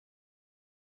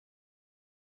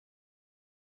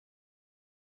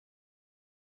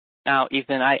 Now,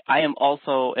 Ethan, I am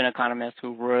also an economist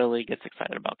who really gets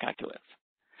excited about calculus.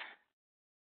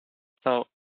 So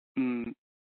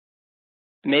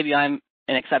maybe I'm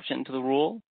an exception to the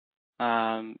rule,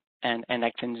 and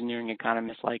ex-engineering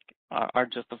economists are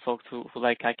just the folks who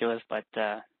like calculus, but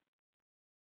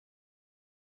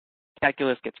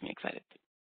calculus gets me excited.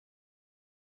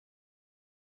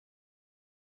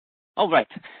 All right,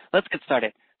 let's get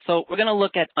started. So we're going to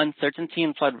look at uncertainty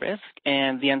in flood risk,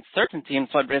 and the uncertainty in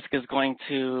flood risk is going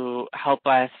to help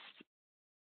us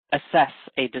assess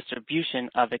a distribution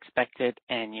of expected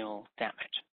annual damage.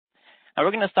 Now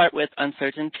we're going to start with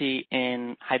uncertainty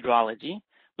in hydrology,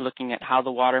 looking at how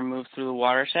the water moves through the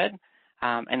watershed,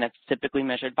 and that's typically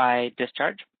measured by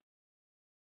discharge.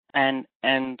 And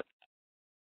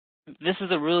this is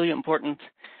a really important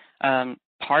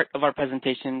part of our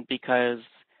presentation because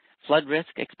flood risk,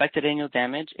 expected annual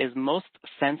damage, is most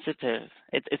sensitive.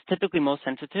 It's typically most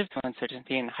sensitive to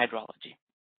uncertainty in hydrology,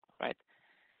 right?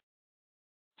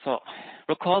 So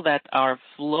recall that our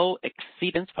flow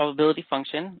exceedance probability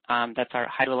function, that's our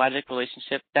hydrologic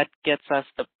relationship, that gets us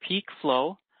the peak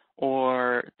flow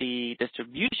or the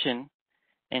distribution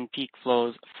in peak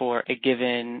flows for a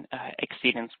given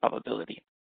exceedance probability.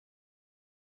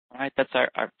 All right, that's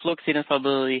our flow exceedance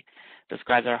probability,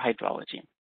 describes our hydrology.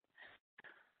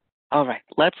 All right,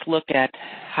 let's look at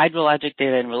hydrologic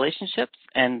data and relationships,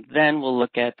 and then we'll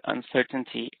look at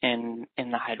uncertainty in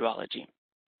the hydrology.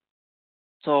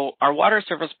 So our water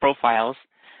surface profiles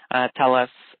tell us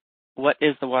what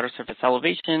is the water surface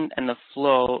elevation and the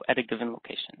flow at a given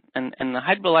location. And the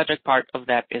hydrologic part of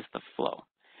that is the flow.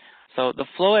 So the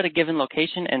flow at a given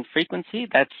location and frequency,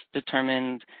 that's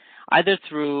determined either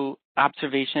through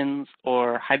observations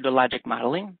or hydrologic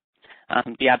modeling.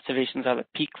 The observations are the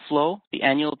peak flow, the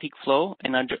annual peak flow,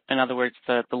 in other words,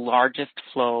 the largest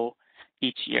flow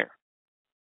each year.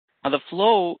 Now, the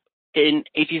flow in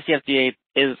HEC-FDA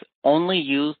is only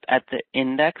used at the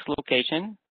index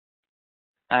location,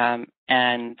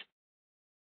 and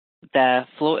the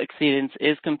flow exceedance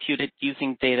is computed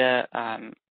using data.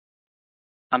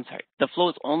 The flow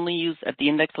is only used at the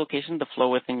index location, the flow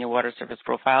within your water surface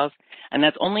profiles, and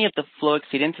that's only if the flow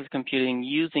exceedance is computing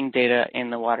using data in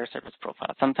the water surface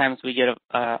profile. Sometimes we get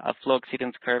a flow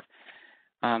exceedance curve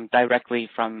directly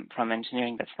from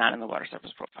engineering that's not in the water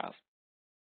surface profiles.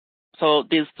 So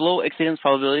these flow exceedance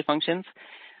probability functions,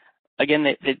 again,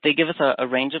 they give us a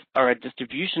range of, or a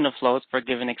distribution of flows for a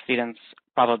given exceedance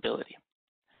probability.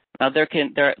 Now there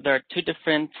are two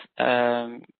different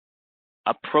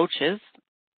approaches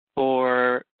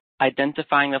for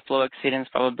identifying the flow exceedance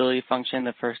probability function.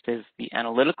 The first is the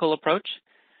analytical approach,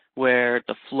 where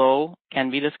the flow can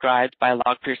be described by a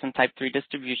log Pearson type 3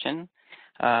 distribution.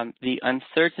 The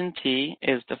uncertainty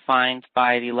is defined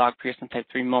by the log Pearson type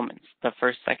 3 moments. The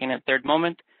first, second, and third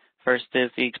moment. First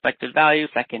is the expected value,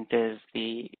 second is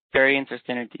the variance or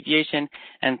standard deviation,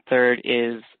 and third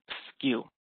is skew.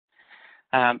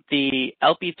 The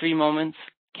LP3 moments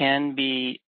can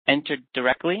be entered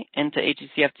directly into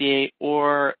HEC-FDA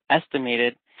or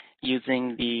estimated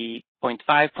using the 0.5,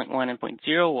 0.1, and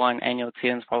 0.01 annual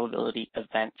exceedance probability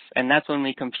events, and that's when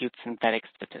we compute synthetic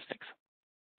statistics.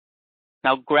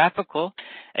 Now, graphical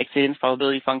exceedance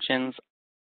probability functions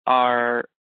are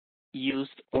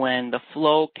used when the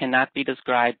flow cannot be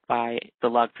described by the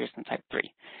log Pearson type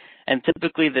 3. And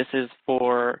typically this is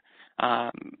for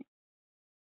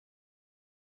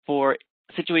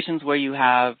situations where you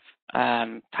have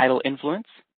tidal influence,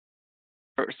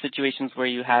 or situations where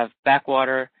you have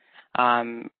backwater,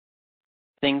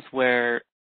 things where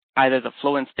either the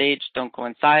flow and stage don't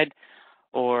coincide,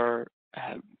 or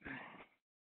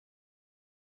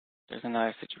there's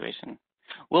another situation.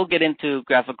 We'll get into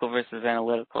graphical versus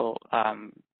analytical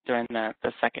during the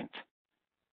second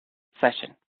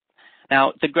session.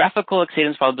 Now, the graphical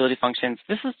exceedance probability functions,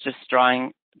 this is just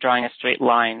drawing a straight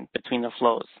line between the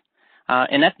flows.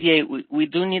 In FDA, we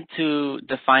do need to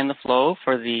define the flow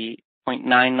for the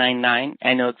 0.999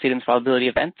 annual exceedance probability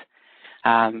event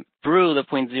through the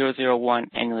 0.001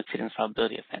 annual exceedance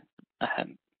probability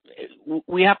event.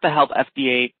 We have to help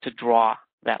FDA to draw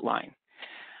that line.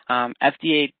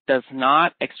 FDA does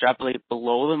not extrapolate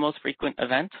below the most frequent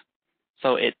event,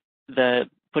 so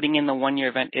putting in the 1-year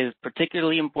event is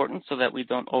particularly important so that we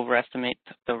don't overestimate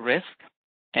the risk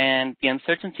and the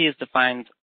uncertainty is defined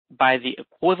by the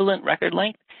equivalent record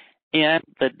length and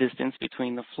the distance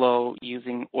between the flow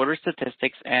using order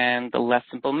statistics and the less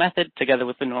simple method together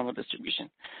with the normal distribution.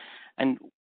 And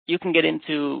you can get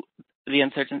into the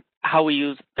how we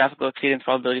use graphical exceedance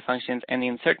probability functions and the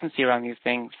uncertainty around these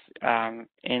things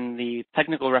in the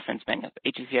technical reference manual,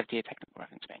 the HEC-FDA technical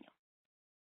reference manual.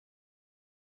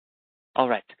 All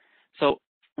right, so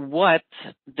what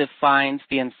defines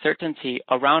the uncertainty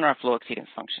around our flow exceedance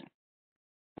function?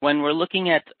 When we're looking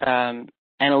at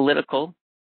analytical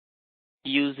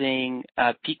using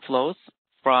peak flows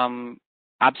from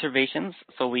observations,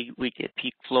 so we get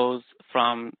peak flows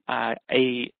from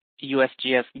a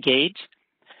USGS gauge,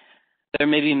 there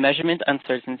may be measurement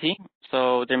uncertainty,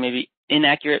 so there may be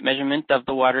inaccurate measurement of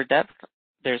the water depth.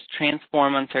 There's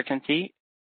transform uncertainty,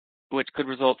 which could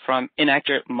result from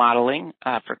inaccurate modeling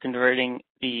for converting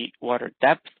the water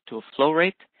depth to a flow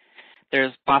rate.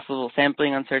 There's possible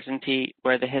sampling uncertainty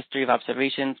where the history of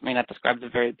observations may not describe the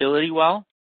variability well.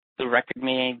 The record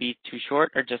may be too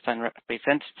short or just unreadily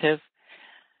sensitive.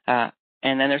 And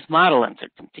then there's model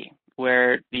uncertainty,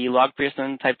 where the log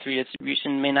Pearson type 3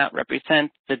 distribution may not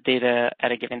represent the data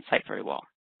at a given site very well.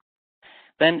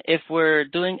 Then if we're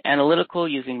doing analytical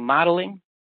using modeling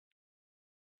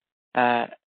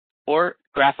or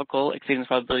graphical exceedance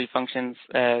probability functions,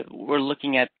 we're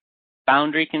looking at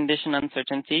boundary condition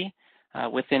uncertainty.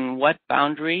 Within what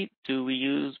boundary do we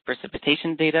use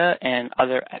precipitation data and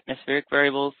other atmospheric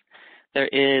variables? There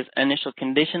is initial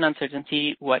condition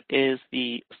uncertainty. What is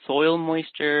the soil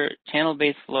moisture,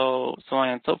 channel-based flow, so on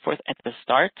and so forth at the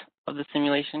start of the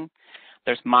simulation?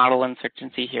 There's model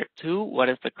uncertainty here too. What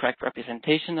is the correct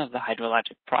representation of the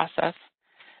hydrologic process?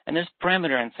 And there's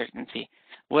parameter uncertainty.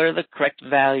 What are the correct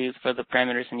values for the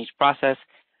parameters in each process?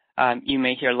 You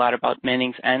may hear a lot about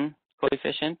Manning's N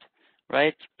coefficient,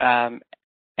 right?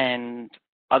 And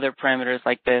other parameters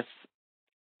like this,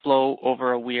 flow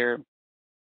over a weir,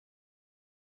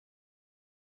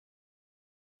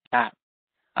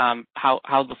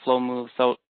 how the flow moves.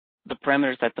 So the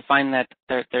parameters that define that,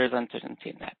 there's uncertainty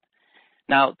in that.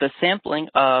 Now, the sampling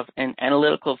of an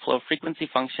analytical flow frequency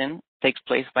function takes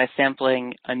place by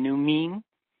sampling a new mean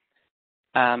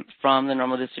from the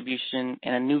normal distribution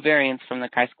and a new variance from the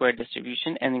chi-squared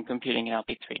distribution and then computing an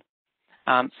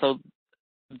LP3. So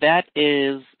that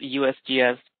is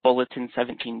USGS Bulletin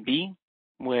 17B,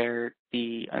 where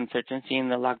the uncertainty in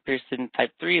the log Pearson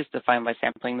type 3 is defined by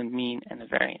sampling the mean and the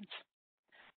variance.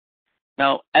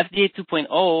 Now, FDA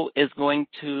 2.0 is going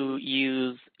to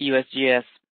use USGS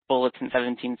Bulletin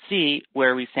 17C,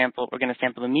 where we're going to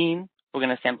sample the mean, we're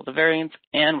going to sample the variance,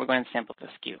 and we're going to sample the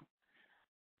skew.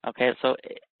 Okay, so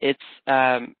it's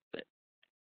 2.0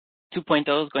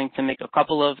 is going to make a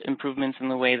couple of improvements in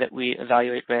the way that we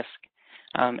evaluate risk,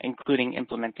 including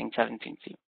implementing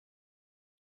 17C.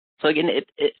 So again,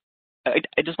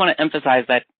 I just want to emphasize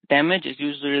that damage is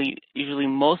usually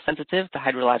most sensitive to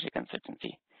hydrologic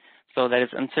uncertainty. So that is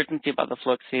uncertainty about the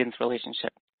flow exceedance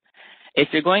relationship. If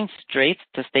you're going straight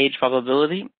to stage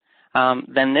probability,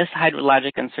 then this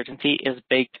hydrologic uncertainty is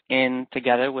baked in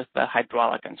together with the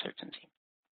hydraulic uncertainty.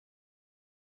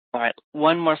 All right,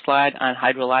 one more slide on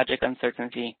hydrologic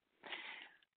uncertainty.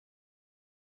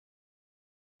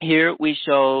 Here we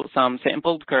show some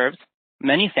sampled curves,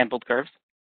 many sampled curves,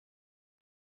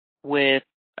 with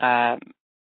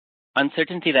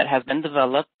uncertainty that has been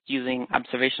developed using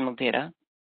observational data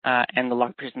and the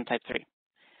log Pearson type 3.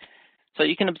 So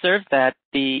you can observe that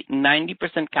the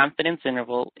 90% confidence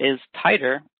interval is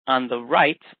tighter on the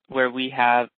right, where we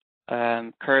have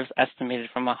curves estimated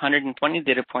from 120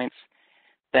 data points,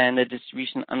 than the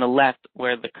distribution on the left,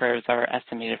 where the curves are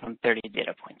estimated from 30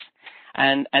 data points.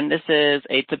 And this is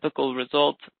a typical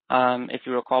result. If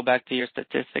you recall back to your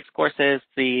statistics courses,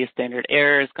 the standard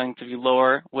error is going to be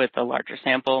lower with a larger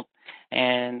sample,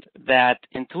 and that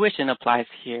intuition applies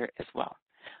here as well.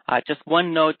 Just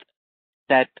one note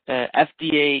that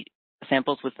FDA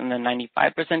samples within the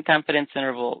 95% confidence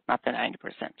interval, not the 90%.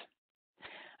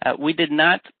 We did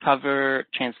not cover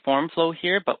transform flow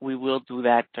here, but we will do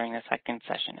that during the second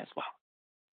session as well.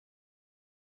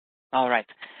 All right,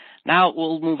 now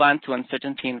we'll move on to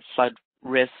uncertainty and flood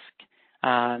risk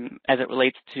as it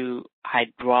relates to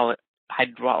hydraulics.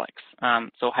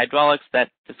 So hydraulics,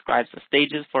 that describes the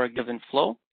stages for a given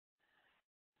flow.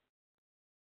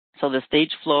 So the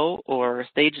stage flow or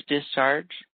stage discharge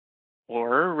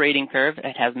or rating curve,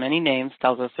 it has many names,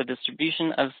 tells us the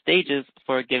distribution of stages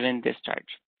for a given discharge.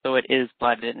 So it is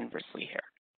plotted inversely here.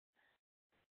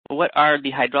 But what are the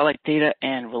hydraulic data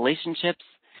and relationships?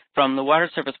 From the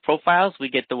water surface profiles, we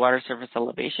get the water surface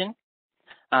elevation.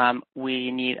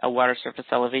 we need a water surface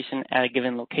elevation at a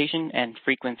given location and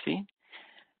frequency.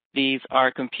 These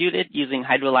are computed using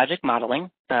hydrologic modeling.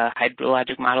 The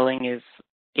hydrologic modeling is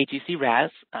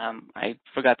HEC-RAS. I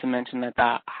forgot to mention that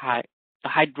the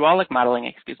hydraulic modeling,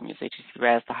 is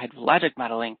HEC-RAS. The hydrologic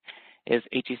modeling is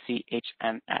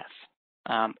HEC-HMS,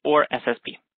 or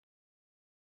SSP.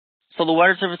 So the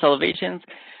water surface elevations,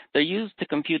 they're used to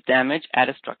compute damage at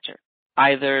a structure,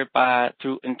 either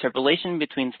through interpolation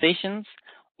between stations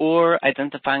or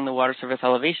identifying the water surface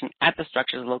elevation at the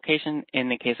structure's location in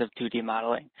the case of 2D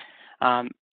modeling. FDA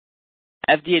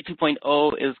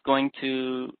 2.0 is going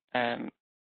to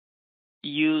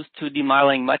use 2D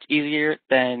modeling much easier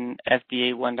than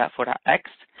FDA 1.4.x.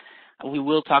 We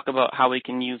will talk about how we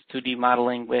can use 2D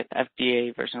modeling with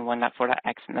FDA version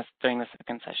 1.4.x during the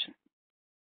second session.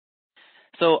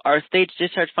 So our stage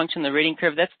discharge function, the rating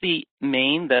curve, that's the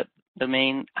main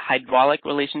hydraulic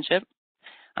relationship.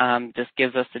 This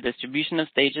gives us the distribution of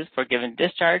stages for a given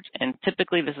discharge, and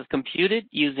typically this is computed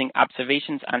using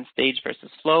observations on stage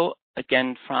versus flow,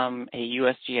 again from a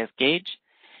USGS gauge,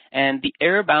 and the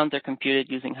error bounds are computed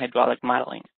using hydraulic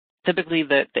modeling. Typically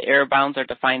the error bounds are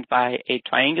defined by a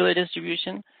triangular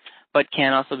distribution, but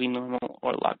can also be normal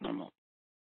or log normal.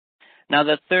 Now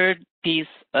the third piece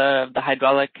of the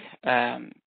hydraulic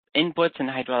inputs and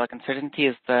hydraulic uncertainty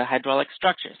is the hydraulic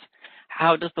structures.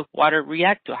 How does the water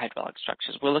react to hydraulic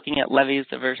structures? We're looking at levees,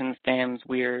 diversions, dams,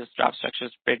 weirs, drop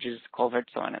structures, bridges,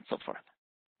 culverts, so on and so forth.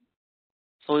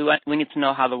 So we need to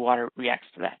know how the water reacts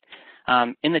to that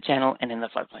in the channel and in the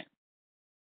floodplain.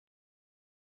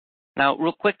 Now,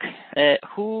 real quick,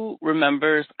 who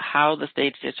remembers how the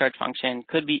stage discharge function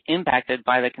could be impacted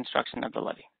by the construction of the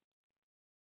levee?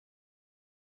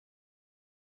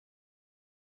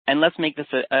 And let's make this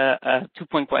a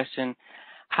two-point question.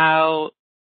 How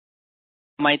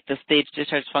might the stage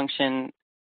discharge function,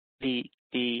 the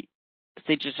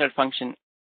stage discharge function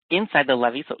inside the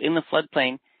levee, so in the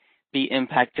floodplain, be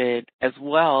impacted as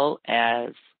well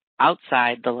as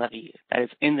outside the levee, that is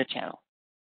in the channel?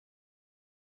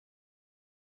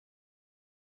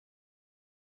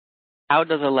 How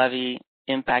does a levee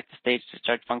impact the stage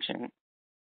discharge function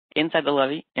inside the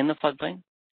levee, in the floodplain,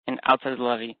 and outside the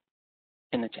levee,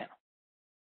 in the channel?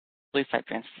 Please type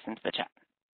your answers into the chat.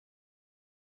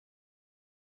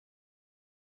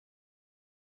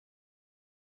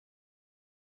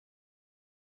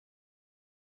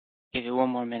 Give you one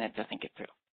more minute to think it through.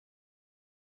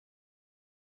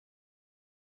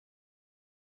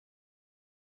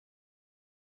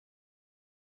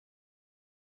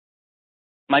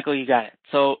 Michael, you got it.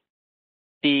 So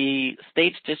the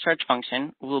stage discharge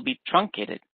function will be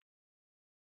truncated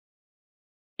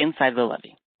inside the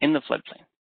levee, in the floodplain.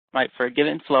 Right, for a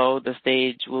given flow, the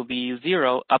stage will be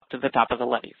 0 up to the top of the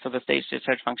levee. So the stage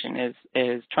discharge function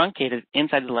is truncated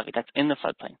inside the levee, that's in the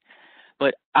floodplain.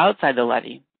 But outside the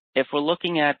levee, if we're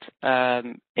looking at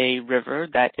a river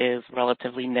that is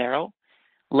relatively narrow,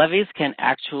 levees can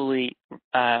actually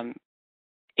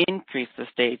increase the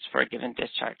stage for a given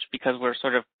discharge because we're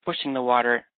sort of pushing the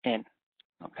water in,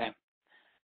 okay?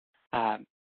 And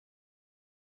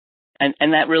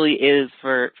that really is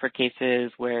for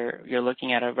cases where you're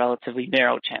looking at a relatively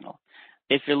narrow channel.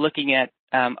 If you're looking at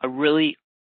a really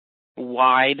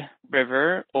wide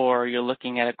river or you're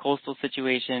looking at a coastal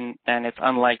situation, then it's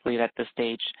unlikely that the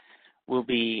stage will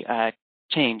be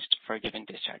changed for a given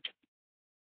discharge.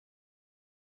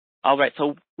 All right,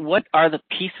 so what are the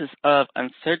pieces of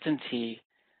uncertainty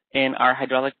in our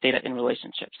hydraulic data in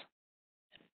relationships?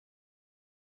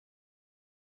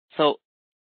 So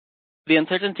the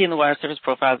uncertainty in the water surface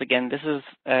profiles, again, this is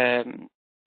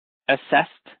assessed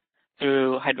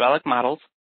through hydraulic models,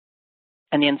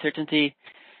 and the uncertainty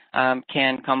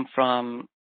can come from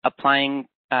applying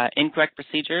incorrect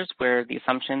procedures where the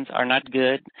assumptions are not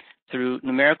good, through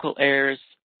numerical errors,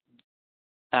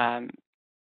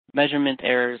 measurement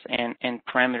errors, and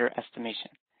parameter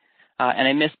estimation. And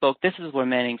I misspoke, this is where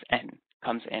Manning's N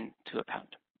comes into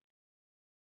account.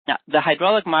 Now, the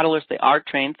hydraulic modelers, they are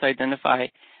trained to identify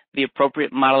the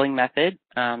appropriate modeling method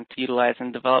to utilize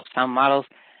and develop sound models,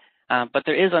 but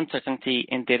there is uncertainty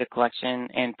in data collection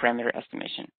and parameter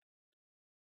estimation.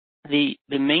 The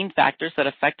main factors that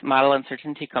affect model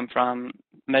uncertainty come from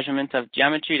measurement of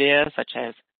geometry data, such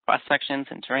as cross-sections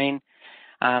and terrain,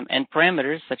 and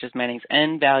parameters, such as Manning's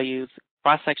N values,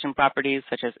 cross-section properties,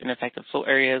 such as ineffective flow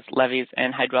areas, levees,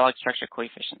 and hydraulic structure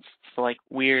coefficients, so like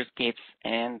weirs, gates,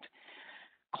 and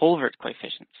culvert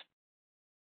coefficients.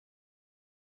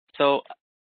 So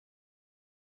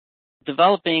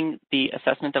developing the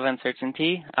assessment of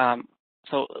uncertainty,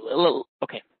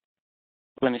 okay,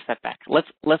 let me step back.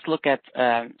 Let's look at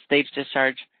stage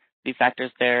discharge The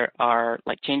factors there are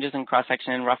like changes in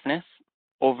cross-section and roughness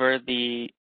over the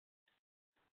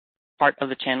part of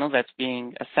the channel that's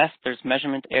being assessed. There's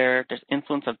measurement error. There's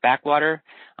influence of backwater,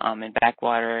 and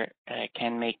backwater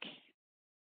can make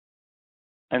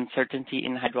uncertainty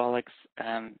in hydraulics.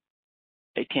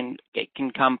 It can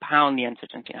compound the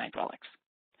uncertainty in hydraulics.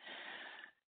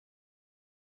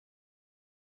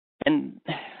 And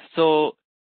so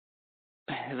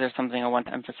there's something I want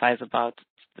to emphasize about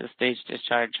the stage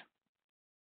discharge.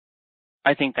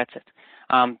 I think that's it.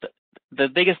 The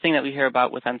biggest thing that we hear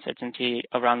about with uncertainty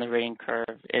around the rating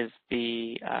curve is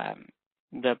the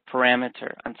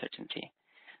parameter uncertainty.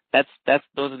 Those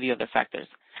are the other factors.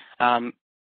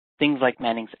 Things like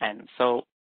Manning's N. So,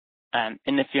 and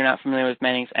if you're not familiar with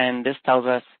Manning's N, this tells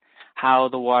us how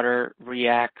the water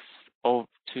reacts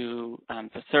to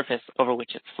the surface over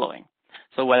which it's flowing.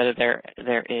 So whether there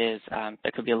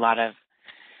could be a lot of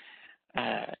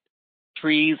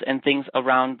trees and things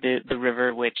around the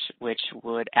river which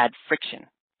would add friction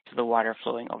to the water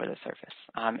flowing over the surface.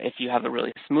 If you have a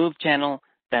really smooth channel,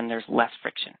 then there's less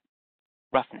friction.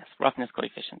 Roughness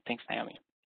coefficient. Thanks, Naomi.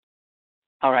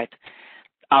 All right.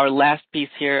 Our last piece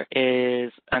here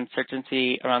is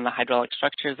uncertainty around the hydraulic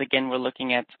structures. Again, we're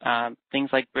looking at things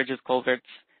like bridges, culverts,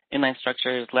 inline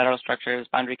structures, lateral structures,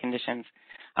 boundary conditions.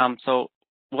 So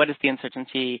what is the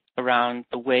uncertainty around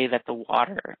the way that the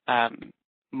water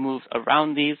moves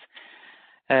around these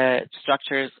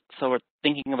structures? So we're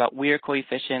thinking about weir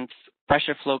coefficients,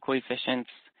 pressure flow coefficients,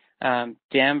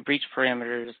 dam breach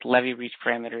parameters, levee breach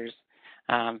parameters,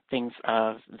 things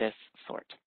of this sort.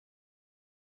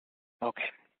 Okay.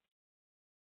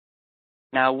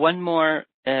 Now, one more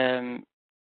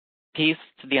piece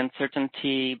to the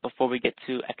uncertainty before we get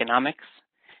to economics,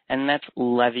 and that's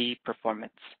levee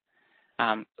performance.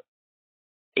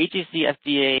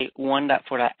 HEC-FDA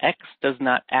 1.4.x does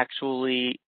not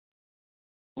actually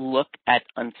look at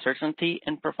uncertainty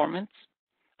in performance,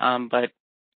 but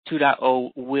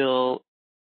 2.0 will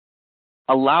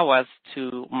allow us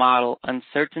to model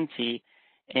uncertainty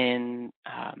in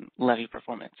levee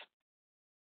performance.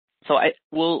 So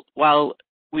while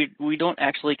we don't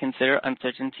actually consider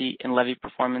uncertainty in levee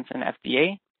performance in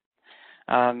FDA,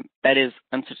 that is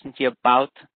uncertainty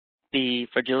about the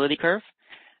fragility curve,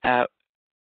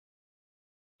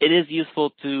 it is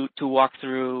useful to walk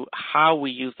through how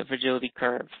we use the fragility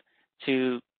curve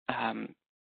to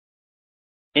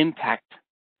impact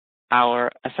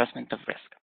our assessment of risk.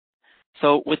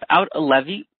 So without a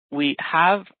levee, we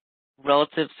have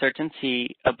relative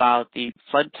certainty about the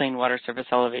floodplain water surface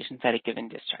elevations at a given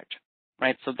discharge,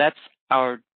 right? So that's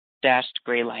our dashed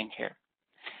gray line here.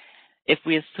 If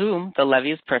we assume the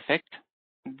levee is perfect,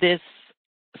 this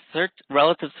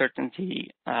relative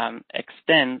certainty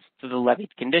extends to the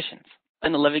levied conditions.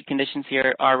 And the levied conditions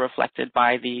here are reflected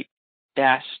by the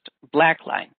dashed black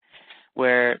line,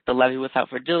 where the levee without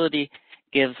fragility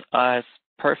gives us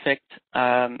perfect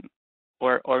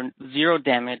or zero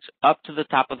damage up to the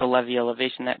top of the levee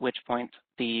elevation, at which point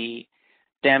the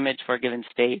damage for a given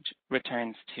stage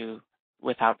returns to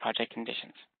without project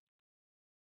conditions.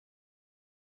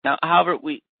 Now, however,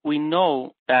 we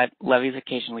know that levees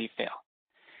occasionally fail.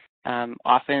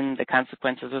 Often the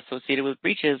consequences associated with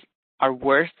breaches are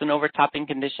worse than overtopping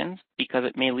conditions because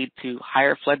it may lead to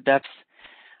higher flood depths,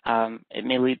 it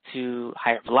may lead to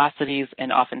higher velocities,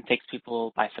 and often takes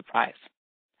people by surprise.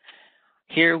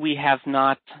 Here we have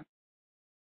not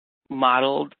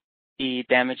modeled the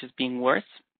damage as being worse.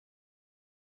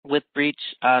 With breach,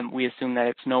 we assume that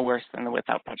it's no worse than the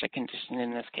without project condition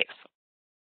in this case.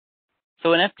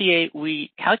 So in FDA,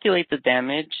 we calculate the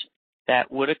damage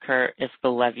that would occur if the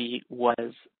levee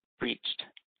was breached.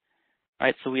 All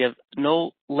right, so we have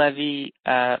no levee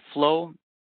flow.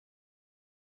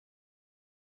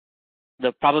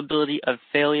 The probability of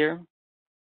failure.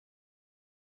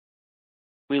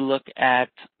 We look at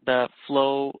the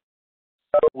flow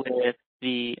with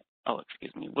the,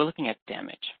 we're looking at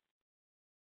damage.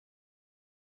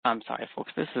 I'm sorry,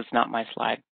 folks, this is not my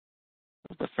slide.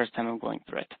 This is the first time I'm going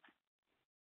through it.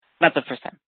 Not the first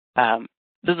time.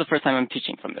 This is the first time I'm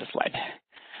teaching from this slide.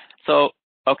 So,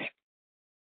 okay.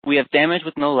 We have damage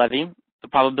with no levee, the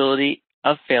probability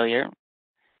of failure.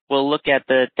 We'll look at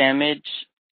the damage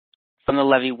from the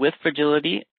levee with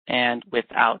fragility and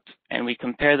without, and we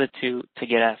compare the two to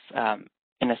get us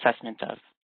an assessment of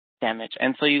damage.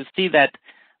 And so you see that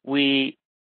we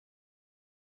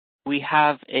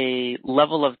have a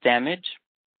level of damage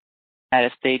at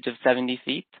a stage of 70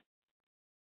 feet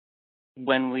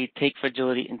when we take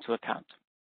fragility into account.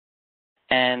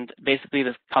 And basically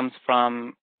this comes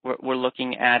from, we're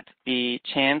looking at the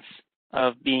chance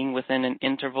of being within an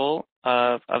interval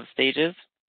of stages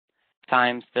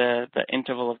times the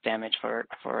interval of damage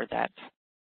for that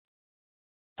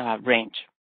range.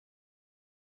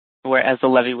 Whereas the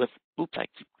levy with, oops, I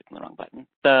keep clicking the wrong button.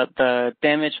 The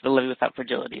damage for the levy without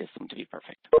fragility is assumed to be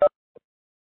perfect.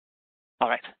 All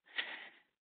right.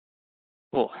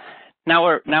 Cool. Now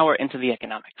we're into the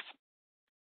economics.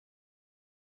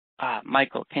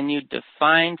 Michael, can you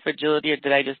define fragility, or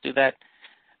did I just do that?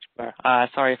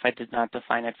 Sorry if I did not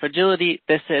define it. Fragility,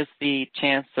 this is the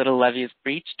chance that a levy is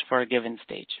breached for a given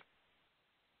stage.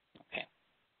 Okay.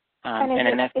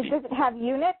 Does it have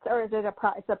units, or is it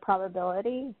it's a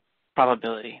probability?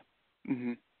 Probability.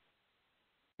 Mm-hmm.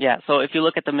 Yeah, so if you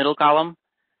look at the middle column,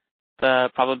 the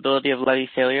probability of levy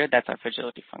failure, that's our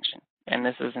fragility function. And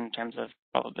this is in terms of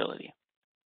probability.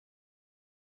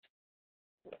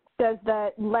 Does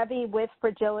the levy with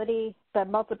fragility, the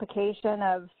multiplication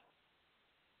of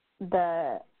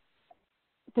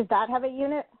does that have a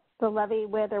unit, the levy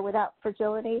with or without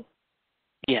fragility?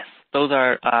 Yes, those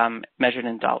are measured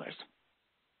in dollars.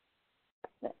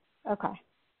 Okay.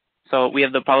 So we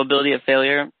have the probability of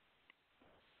failure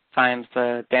times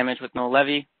the damage with no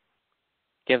levy,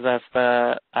 gives us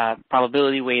the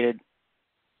probability weighted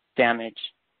damage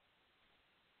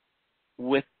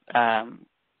with the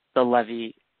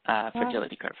levy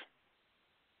fragility curve.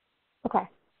 Okay,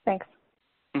 thanks.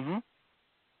 Mm-hmm.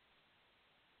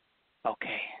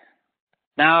 Okay.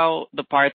 Now the part